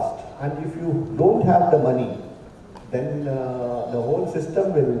involve cost, and if you don't have the money, then the whole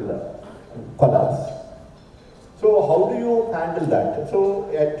system will collapse. So how do you handle that? So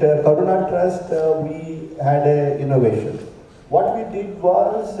at Karuna Trust, we had an innovation. What we did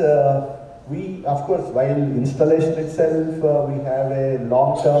was, we, of course, while installation itself, we have a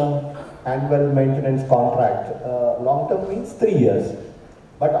long-term annual maintenance contract. Long-term means 3 years.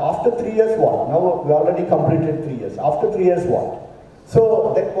 But after 3 years, what? Now we already completed 3 years. After 3 years, what?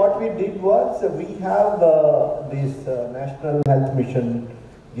 So then what we did was, we have this National Health Mission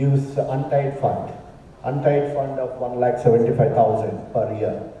gives untied fund of 1,75,000 per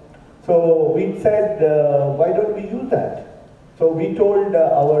year. So we said, why don't we use that? So we told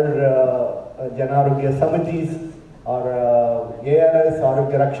our Janarogya Samitis or ARS,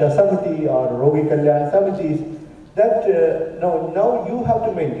 Arogya Raksha Samiti or Rogi Kalyan Samitis that now you have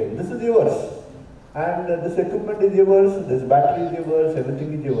to maintain. This is yours. And this equipment is yours, this battery is yours,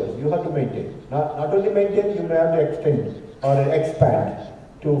 everything is yours. You have to maintain. Not only maintain, you may have to extend or expand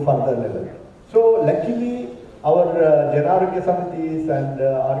to further level. So luckily, our Janarogya Samitis and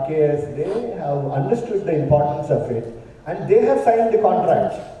RKS, they have understood the importance of it, and they have signed the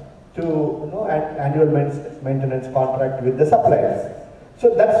contract to annual maintenance contract with the suppliers.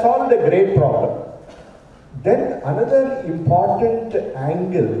 So that solved a great problem. Then another important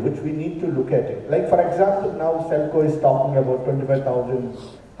angle which we need to look at it, like for example now SELCO is talking about 25,000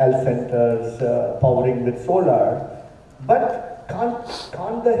 health centers powering with solar, but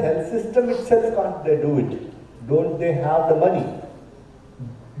can't the health system itself, can't they do it? Don't they have the money?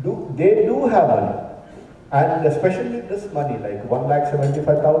 They do have money, and especially this money like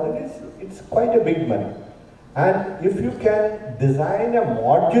 1,75,000 it's quite a big money. And if you can design a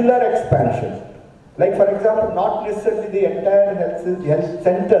modular expansion, like for example, not necessarily the entire health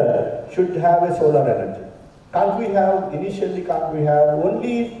center should have a solar energy. Can't we have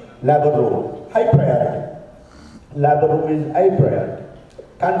only labor room, high priority? Labor room is high priority.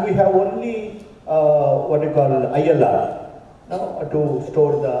 Can't we have only ILR to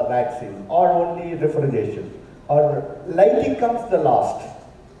store the vaccine, or only refrigeration, or lighting comes the last?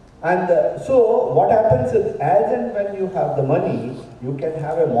 And so what happens is, as and when you have the money, you can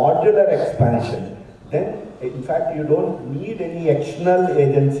have a modular expansion. Then, in fact, you don't need any external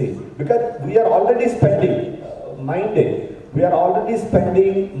agency, because we are already spending, we are already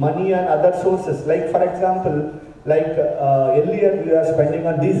spending money on other sources. Like, for example, earlier we were spending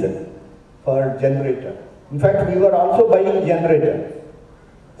on diesel for generator. In fact, we were also buying generator.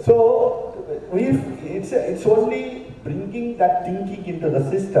 So, it's only bringing that thinking into the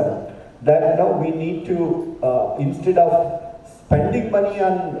system that now we need to, instead of spending money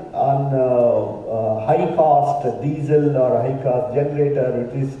on high cost diesel or high cost generator,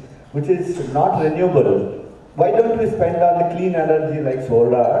 which is not renewable, why don't we spend on the clean energy like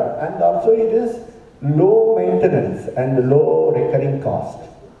solar? And also it is low maintenance and low recurring cost.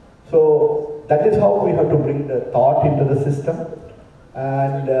 So that is how we have to bring the thought into the system.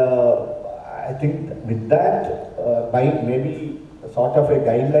 And I think with that, by maybe sort of a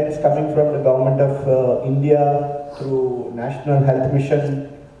guidelines coming from the government of India through National Health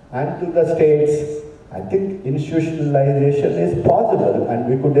Mission and to the states, I think institutionalization is possible, and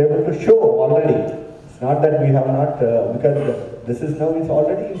we could be able to show already. It's not that we have not, because this is now, it's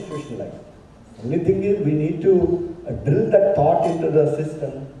already institutionalized. Only thing is we need to drill that thought into the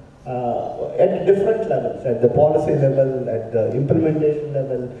system at different levels, at the policy level, at the implementation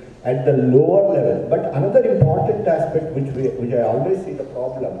level, at the lower level. But another important aspect which I always see the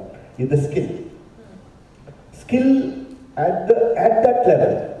problem is the skill. Skill at that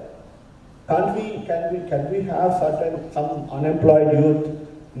level. Can we have some unemployed youth,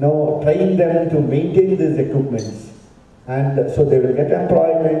 train them to maintain these equipments, and so they will get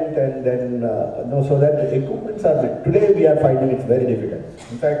employment, and then so that the equipments are met. Today we are finding it's very difficult.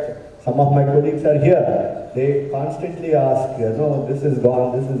 In fact, some of my colleagues are here. They constantly ask, this is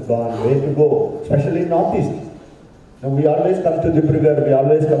gone, where to go, especially in Northeast. We always come to Dibrugarh, we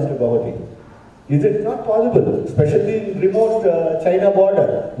always come to Guwahati. Is it not possible, especially in remote China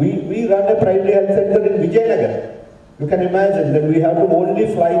border? We run a primary health center in Vijayanagar. You can imagine that we have to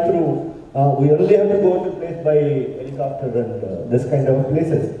only fly through, we only have to go to place by helicopter and this kind of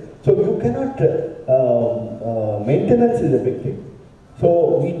places. So you cannot, maintenance is a big thing.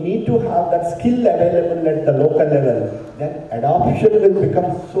 So we need to have that skill available at the local level, then adoption will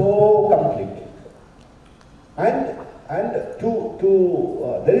become so complete. And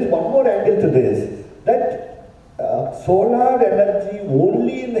there is one more angle to this, that solar energy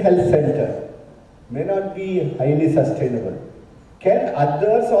only in the health center may not be highly sustainable. Can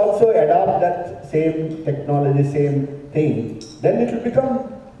others also adopt that same technology, same thing? Then it will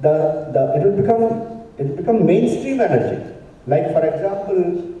become mainstream energy. Like for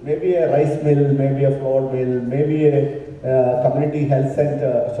example, maybe a rice mill, maybe a flour mill, maybe a community health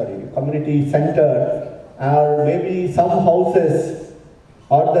center, community center, or maybe some houses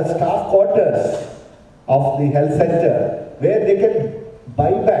or the staff quarters of the health center where they can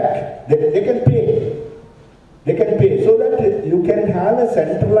buy back, they can pay. They can pay so that you can have a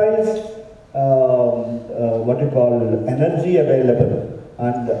centralized energy available,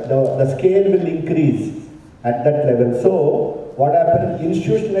 and the scale will increase at that level. So what happens,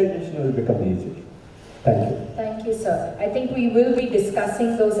 institutionalization will become easy. Thank you. Thank you, sir. I think we will be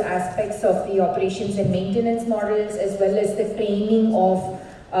discussing those aspects of the operations and maintenance models, as well as the training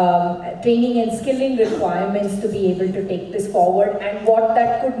and skilling requirements to be able to take this forward, and what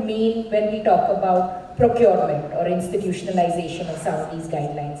that could mean when we talk about procurement or institutionalization of some of these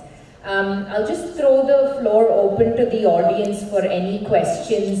guidelines. I'll just throw the floor open to the audience for any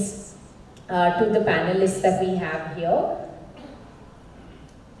questions to the panelists that we have here.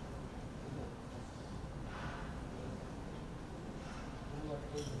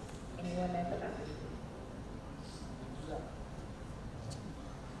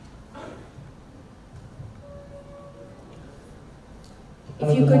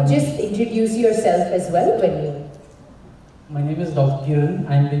 If you could just introduce yourself as well when you... My name is Dr. Kiran.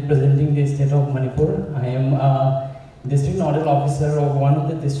 I am representing the state of Manipur. I am District Nodal Officer of one of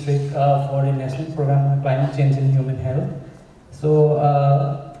the district for a national program on climate change and human health. So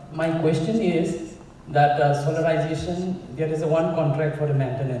my question is that solarization, there is a one contract for the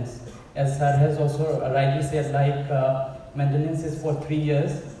maintenance. As sir has also rightly said, like maintenance is for 3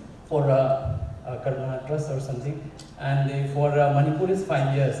 years for Karuna Trust or something, and for Manipur is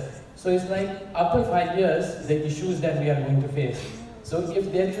 5 years. So it's like after 5 years, the issues that we are going to face. So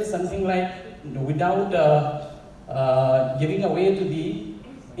if there is something like without giving away to the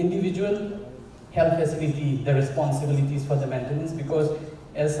individual health facility the responsibilities for the maintenance, because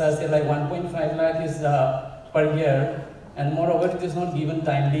as I said, like 1.5 lakh is per year, and moreover it is not given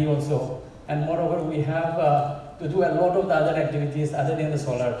timely also, and moreover we have to do a lot of the other activities other than the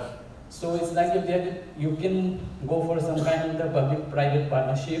solar. So it's like if there, you can go for some kind of the public-private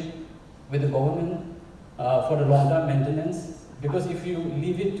partnership with the government for the long-term maintenance, because if you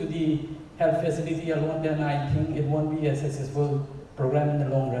leave it to the health facility alone, then I think it won't be a successful program in the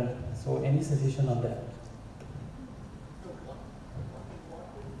long run. So any suggestion on that?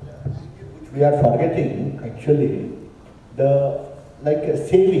 We are forgetting actually the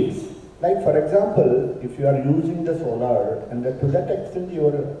savings. Like for example, if you are using the solar, and to that extent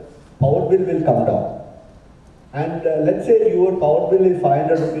your power bill will come down. And let's say your power bill is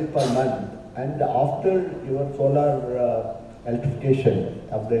 500 rupees per month, and after your solar electrification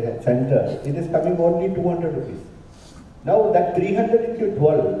of the center, it is coming only 200 rupees. Now that 300 into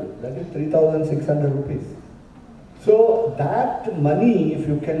 12, that is 3,600 rupees. So that money, if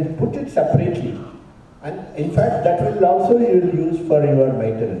you can put it separately, and in fact that will also you will use for your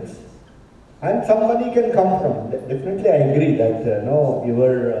maintenance. And some money can come from, definitely I agree that the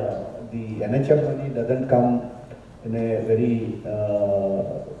NHM money doesn't come in a very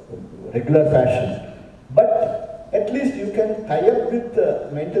regular fashion. But at least you can tie up with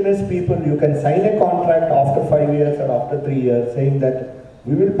maintenance people, you can sign a contract after 5 years or after 3 years saying that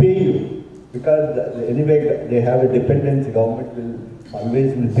we will pay you, because anyway they have a dependency, government will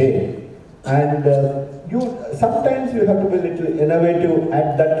always will pay. And sometimes you have to be a little innovative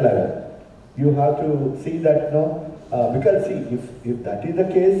at that level. You have to see that, because see, if that is the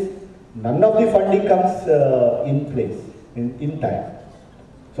case, none of the funding comes in place, in time.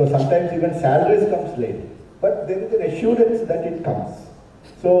 So sometimes even salaries comes late, but there is an assurance that it comes.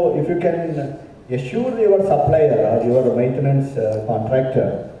 So if you can assure your supplier or your maintenance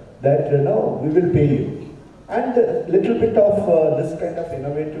contractor that, we will pay you. And a little bit of this kind of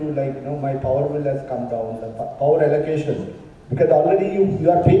innovative, like, my power bill has come down, the power allocation, because already you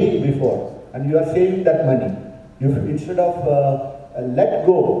are paying before and you are saving that money. Instead of let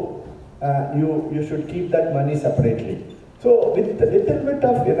go, you should keep that money separately. So with a little bit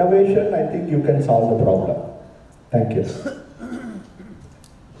of innovation, I think you can solve the problem. Thank you.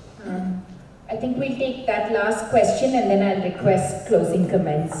 I think we'll take that last question and then I'll request closing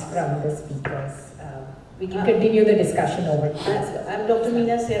comments from the speakers. We can continue the discussion over here. I'm Dr.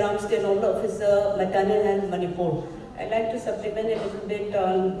 Meena Seram, State Nodal Officer, Maternal Health, Manipur. I'd like to supplement a little bit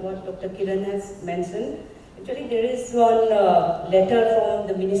on what Dr. Kiran has mentioned. Actually, there is one letter from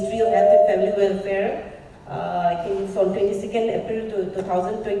the Ministry of Health and Family Welfare. I think it's on 22nd April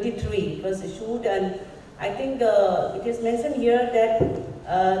 2023. It was issued, and I think it is mentioned here that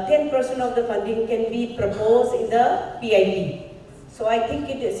 10% of the funding can be proposed in the PIP. So I think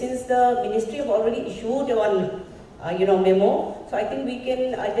since the ministry have already issued one memo, so I think we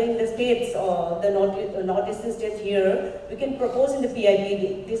can, I think the states or the northeastern states here, we can propose in the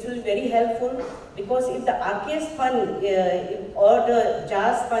PIP. This will be very helpful, because if the RKS fund or the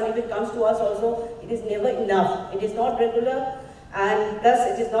JAS fund, if it comes to us also, it is never enough. It is not regular, and plus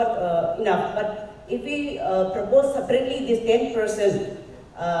it is not enough. But if we propose separately this 10%,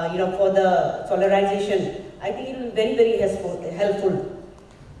 for the solarization, I think it will be very, very helpful.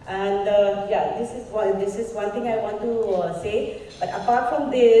 And yeah, this is one thing I want to say. But apart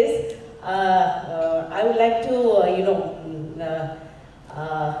from this, I would like to,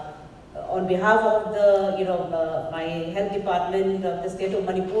 on behalf of the, my health department of the state of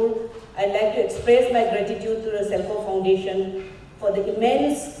Manipur, I'd like to express my gratitude to the SELCO Foundation for the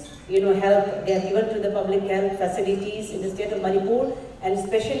immense help they have given to the public health facilities in the state of Manipur, and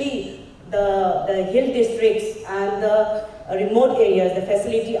especially the hill districts and the remote areas, the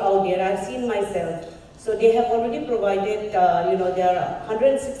facility out there. I've seen myself. So they have already provided, there are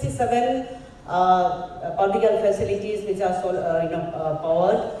 167 public health facilities which are solar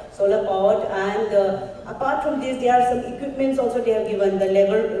powered, and apart from this, there are some equipments also they have given, the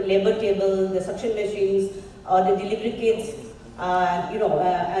labor table, the suction machines, the delivery kits, many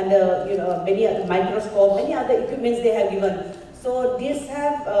other microscope, many other equipments they have given. So these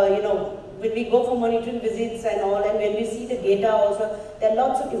have, when we go for monitoring visits and all, and when we see the data also, there are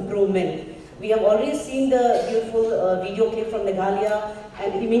lots of improvement. We have already seen the beautiful video clip from Meghalaya,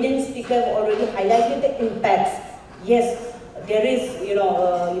 and eminent speaker have already highlighted the impacts. Yes, there is,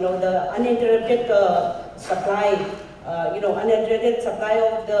 the uninterrupted supply, uninterrupted supply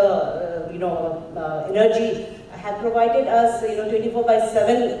of the, energy have provided us,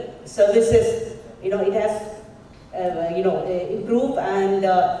 24/7 services. It has, improved, and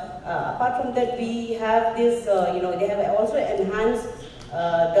apart from that, we have this, they have also enhanced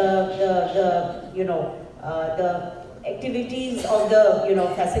the activities of the,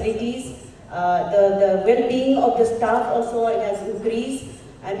 facilities, the well-being of the staff also, it has increased.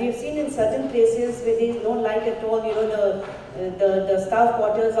 And we've seen in certain places where there is no light at all, the staff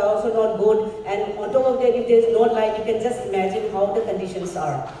quarters are also not good. And on top of that, if there is no light, you can just imagine how the conditions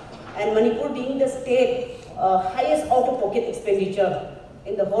are. And Manipur being the state highest out-of-pocket expenditure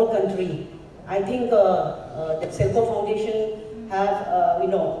in the whole country, I think the SELCO Foundation have,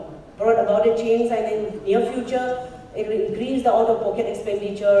 brought about a change, and in near future, it will increase the out-of-pocket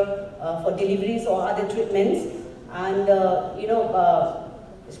expenditure for deliveries or other treatments. And,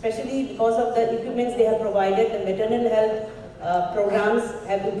 especially because of the equipments they have provided, the maternal health programs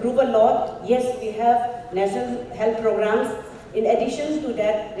have improved a lot. Yes, we have national health programs. In addition to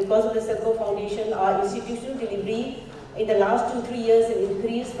that, because of the SELCO Foundation, our institutional delivery in the last 2-3 years, an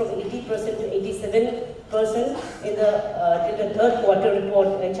increase from 80% to 87% in the third quarter report,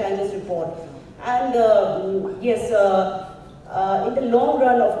 China's report. And yes, in the long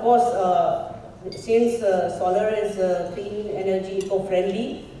run, of course, since solar is clean energy,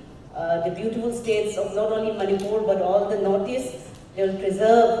 eco-friendly, the beautiful states of not only Manipur but all the northeast, they will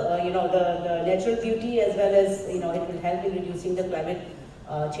preserve, the natural beauty, as well as, it will help in reducing the climate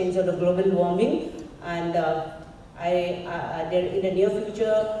change or the global warming. And in the near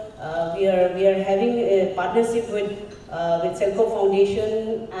future, we are having a partnership with SELCO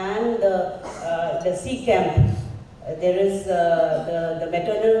Foundation and the Sea Camp. There is the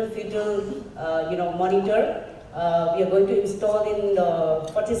maternal fetal, monitor. We are going to install in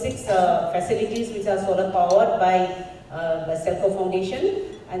 46 facilities which are solar powered by SELCO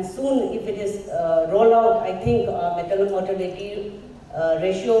Foundation, and soon, if it is rolled out, I think maternal mortality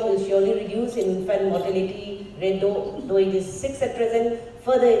ratio will surely reduce. Infant mortality rate, though it is 6 at present,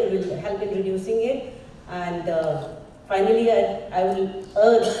 further it will help in reducing it. And finally, I would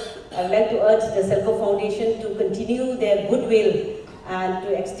like to urge the SELCO Foundation to continue their goodwill and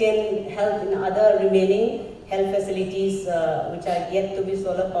to extend help in other remaining health facilities which are yet to be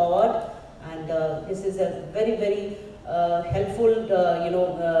solar powered. And this is a very, very helpful,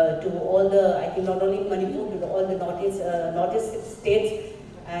 to all the, I think not only Manipur, to all the northeast states.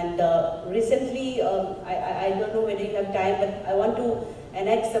 And recently, I don't know whether you have time, but I want to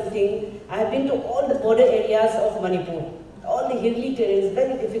enact something. I have been to all the border areas of Manipur, all the hilly terrains,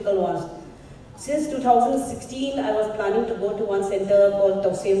 very difficult ones. Since 2016, I was planning to go to one center called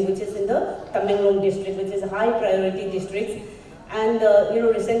Tosem, which is in the Tamenglong district, which is a high priority district. And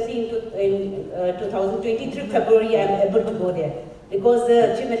recently in 2023 February, I am able to go there because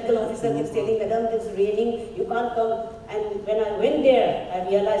the chief medical officer keeps telling, "Madam, it's raining, you can't come." And when I went there, I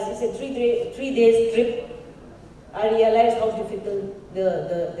realized it's a three days trip. I realized how difficult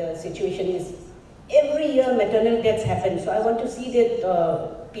the situation is. Every year maternal deaths happen, so I want to see that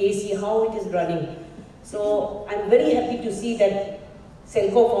PAC, how it is running. So I'm very happy to see that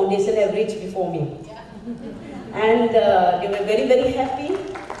SELCO Foundation have reached before me. And they were very, very happy,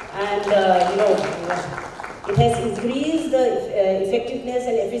 and it has increased the effectiveness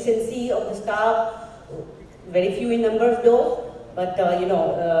and efficiency of the staff, very few in numbers though, but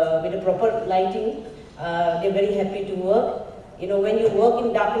with the proper lighting, they're very happy to work. When you work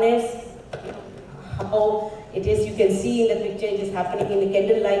in darkness, how it is, you can see in the picture, it is happening in the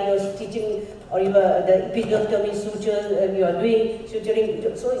candlelight, you're stitching, or you are the episiotomy sutures, you are doing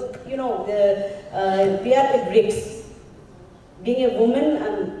suturing. So, we are at risk. Being a woman,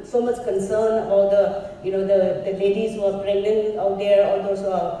 I'm so much concerned about the ladies who are pregnant out there, all those who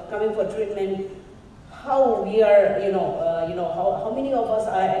are coming for treatment. How we are, how many of us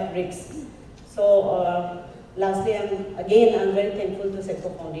are at risk. So, lastly, I'm very thankful to SELCO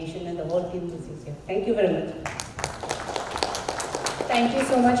Foundation and the whole team who is here. Thank you very much. Thank you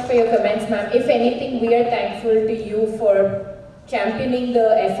so much for your comments, ma'am. If anything, we are thankful to you for championing the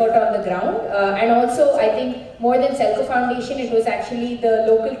effort on the ground. And also, I think more than SELCO Foundation, it was actually the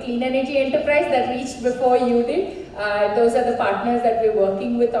local clean energy enterprise that reached before you did. Those are the partners that we're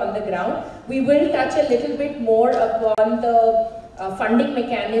working with on the ground. We will touch a little bit more upon the funding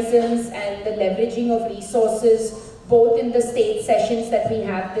mechanisms and the leveraging of resources, both in the state sessions that we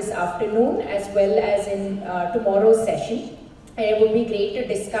have this afternoon as well as in tomorrow's session. And it would be great to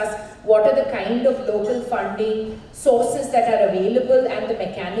discuss what are the kind of local funding sources that are available and the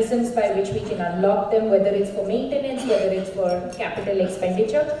mechanisms by which we can unlock them, whether it's for maintenance, whether it's for capital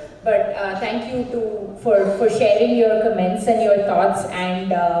expenditure. But thank you for sharing your comments and your thoughts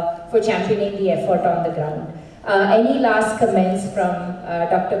and for championing the effort on the ground. Any last comments from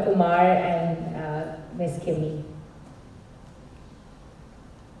Dr. Kumar and Ms. Kimi?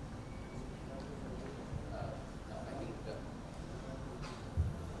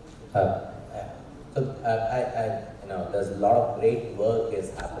 There's a lot of great work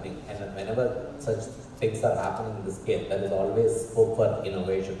is happening, and whenever such things are happening in the scale, there is always hope for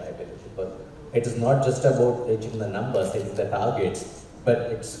innovation, I believe. But it is not just about reaching the numbers, hitting the targets, but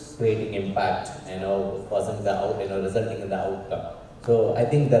it's creating impact, causing the resulting in the outcome. So I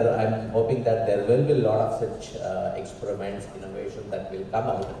think that I'm hoping that there will be a lot of such experiments, innovation that will come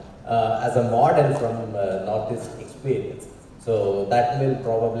out as a model from Northeast experience. So that will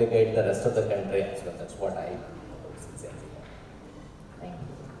probably guide the rest of the country as well. That's what I say. Thank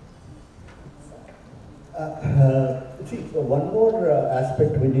you. See, one more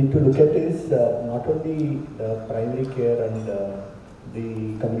aspect we need to look at is not only the primary care and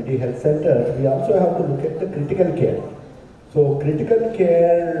the community health center, we also have to look at the critical care. So critical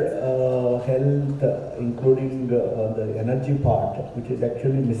care health, including the energy part, which is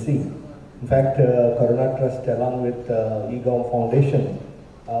actually missing. In fact, Karuna Trust along with EGOM Foundation,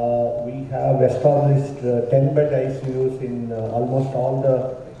 we have established 10-bed ICUs in almost all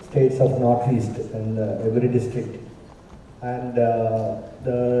the states of Northeast and every district. And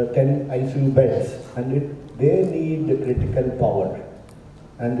the 10 ICU beds, and they need critical power.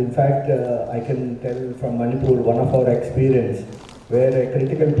 And in fact, I can tell from Manipur, one of our experience, where a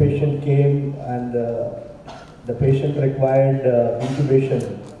critical patient came and the patient required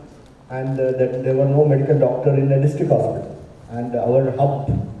intubation, and that there were no medical doctor in the district hospital. And our hub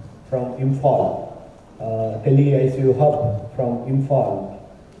from Imphal, tele-ICU hub from Imphal,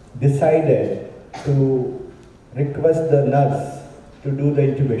 decided to request the nurse to do the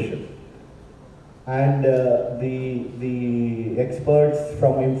intubation. And the experts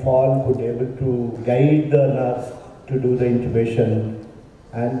from Imphal could able to guide the nurse to do the intubation.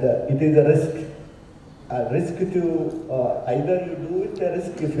 And it is a risk to either you do it a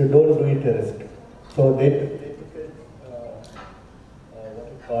risk, if you don't do it a risk. So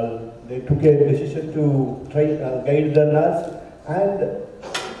they took a decision to try guide the nurse, and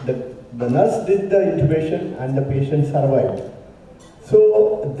the nurse did the intubation and the patient survived.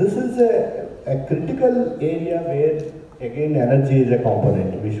 So this is a critical area where again energy is a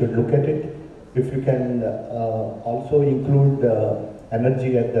component. We should look at it. If you can also include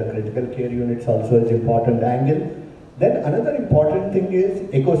energy at the critical care units also is important angle. Then another important thing is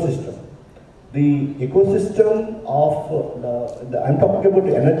ecosystem. The ecosystem of I'm talking about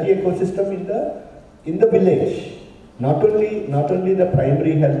the energy ecosystem in the village. Not only the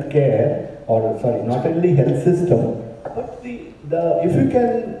primary health care, or sorry, not only health system, but if you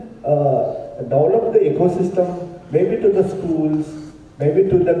can develop the ecosystem, maybe to the schools, maybe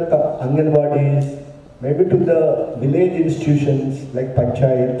to the Anganwadis, maybe to the village institutions like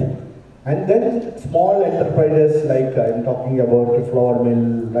Panchayat, and then small enterprises like I'm talking about flour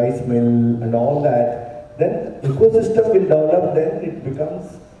mill, rice mill and all that, then ecosystem will develop, then it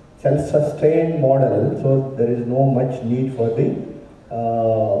becomes self-sustained model, so there is no much need for the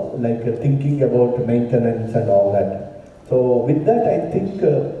thinking about maintenance and all that. So with that, I think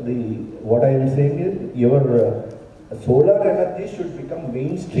what I am saying is your solar energy should become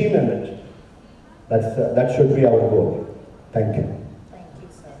mainstream energy. That should be our goal. Thank you. Thank you,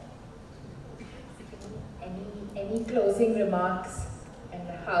 sir. Any closing remarks and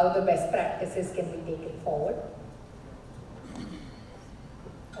how the best practices can be taken forward?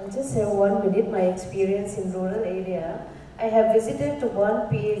 I'll just have 1 minute, my experience in rural area. I have visited one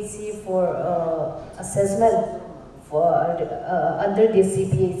PHC for assessment for under the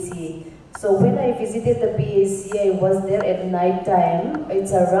CPHC. So when I visited the PHC, I was there at night time.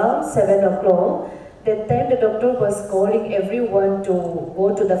 It's around 7 o'clock. That time the doctor was calling everyone to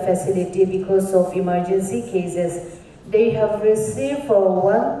go to the facility because of emergency cases. They have received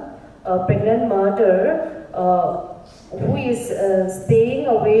one pregnant mother who is staying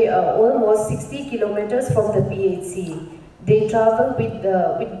away almost 60 kilometers from the PHC. They travel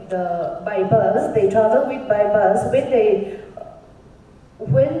by bus. They travel by bus.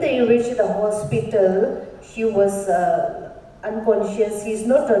 When they reached the hospital, she was unconscious. She's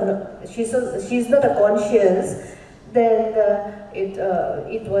not conscious. Then she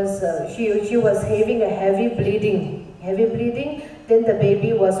was having a heavy bleeding. Then the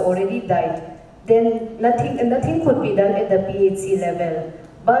baby was already died. Then nothing could be done at the PHC level.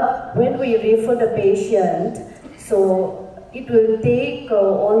 But when we refer the patient, so it will take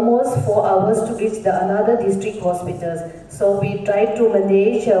almost 4 hours to reach another district hospitals. So we try to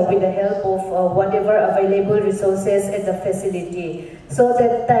manage with the help of whatever available resources at the facility. So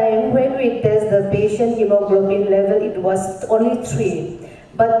that time when we test the patient hemoglobin level, it was only 3.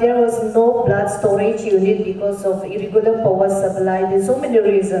 But there was no blood storage unit because of irregular power supply. There's so many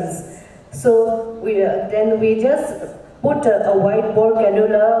reasons. So we just put a whiteboard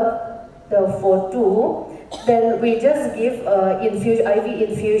cannula for 2. Then we just give IV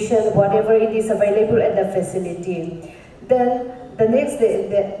infusion, whatever it is available at the facility. Then the next day,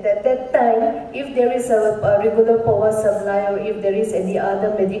 that time, if there is a regular power supply or if there is any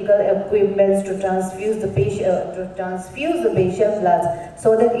other medical equipment to transfuse the patient, blood,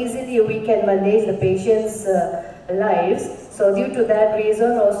 so that easily we can manage the patient's lives. So due to that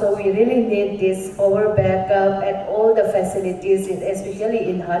reason, also we really need this power backup at all the facilities, especially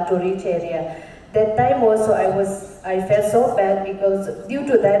in hard-to-reach area. That time also I felt so bad because due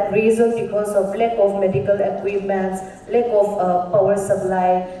to that reason, because of lack of medical equipment, lack of power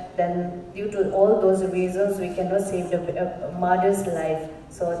supply, then due to all those reasons, we cannot save the mother's life.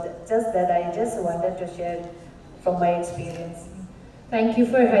 So just that I just wanted to share from my experience. Thank you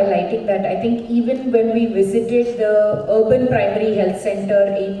for highlighting that. I think even when we visited the urban primary health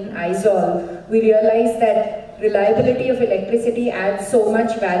center in Aizawl, we realized that reliability of electricity adds so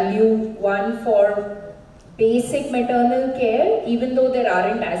much value, one for basic maternal care, even though there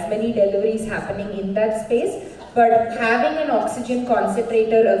aren't as many deliveries happening in that space, but having an oxygen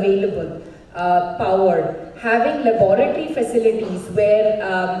concentrator available, powered, having laboratory facilities where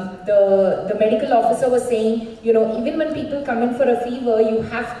the medical officer was saying, you know, even when people come in for a fever, you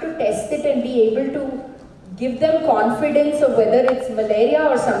have to test it and be able to give them confidence of whether it's malaria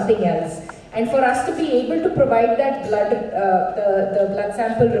or something else. And for us to be able to provide that blood, the blood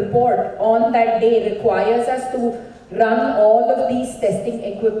sample report on that day requires us to run all of these testing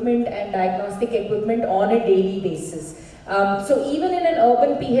equipment and diagnostic equipment on a daily basis. So even in an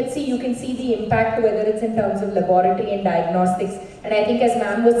urban PHC, you can see the impact, whether it's in terms of laboratory and diagnostics. And I think as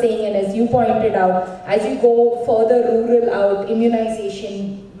ma'am was saying, and as you pointed out, as you go further rural out,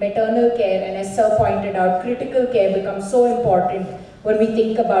 immunization, maternal care, and as sir pointed out, critical care becomes so important when we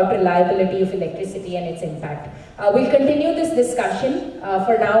think about reliability of electricity and its impact. We'll continue this discussion.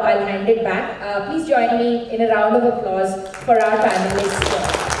 For now, I'll hand it back. Please join me in a round of applause for our panelists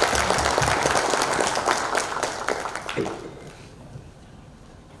here.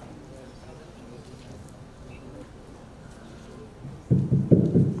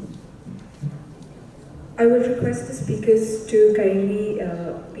 I would request the speakers to kindly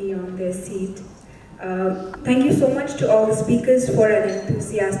be on their seat. Thank you so much to all the speakers for an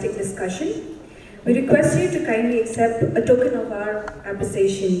enthusiastic discussion. We request you to kindly accept a token of our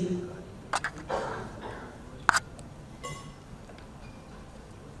appreciation.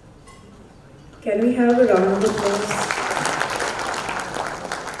 Can we have a round of applause?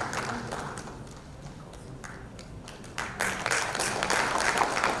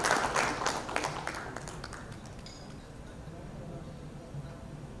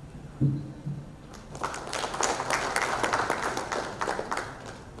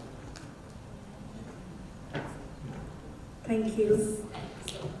 Thank you.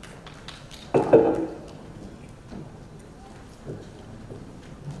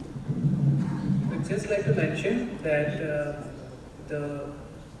 I'd just like to mention that the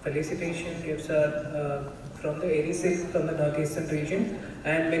felicitation gifts are from the ARISIC from the northeastern region,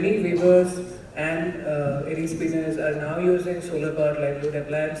 and many weavers and ARI spinners are now using solar powered livelihood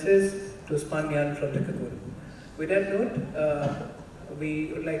appliances to spun yarn from the cocoon. With that note,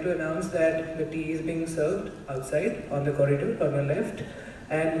 we would like to announce that the tea is being served outside on the corridor on your left,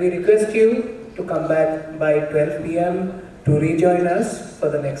 and we request you to come back by 12 p.m. to rejoin us for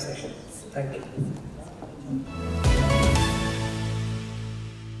the next session. Thank you.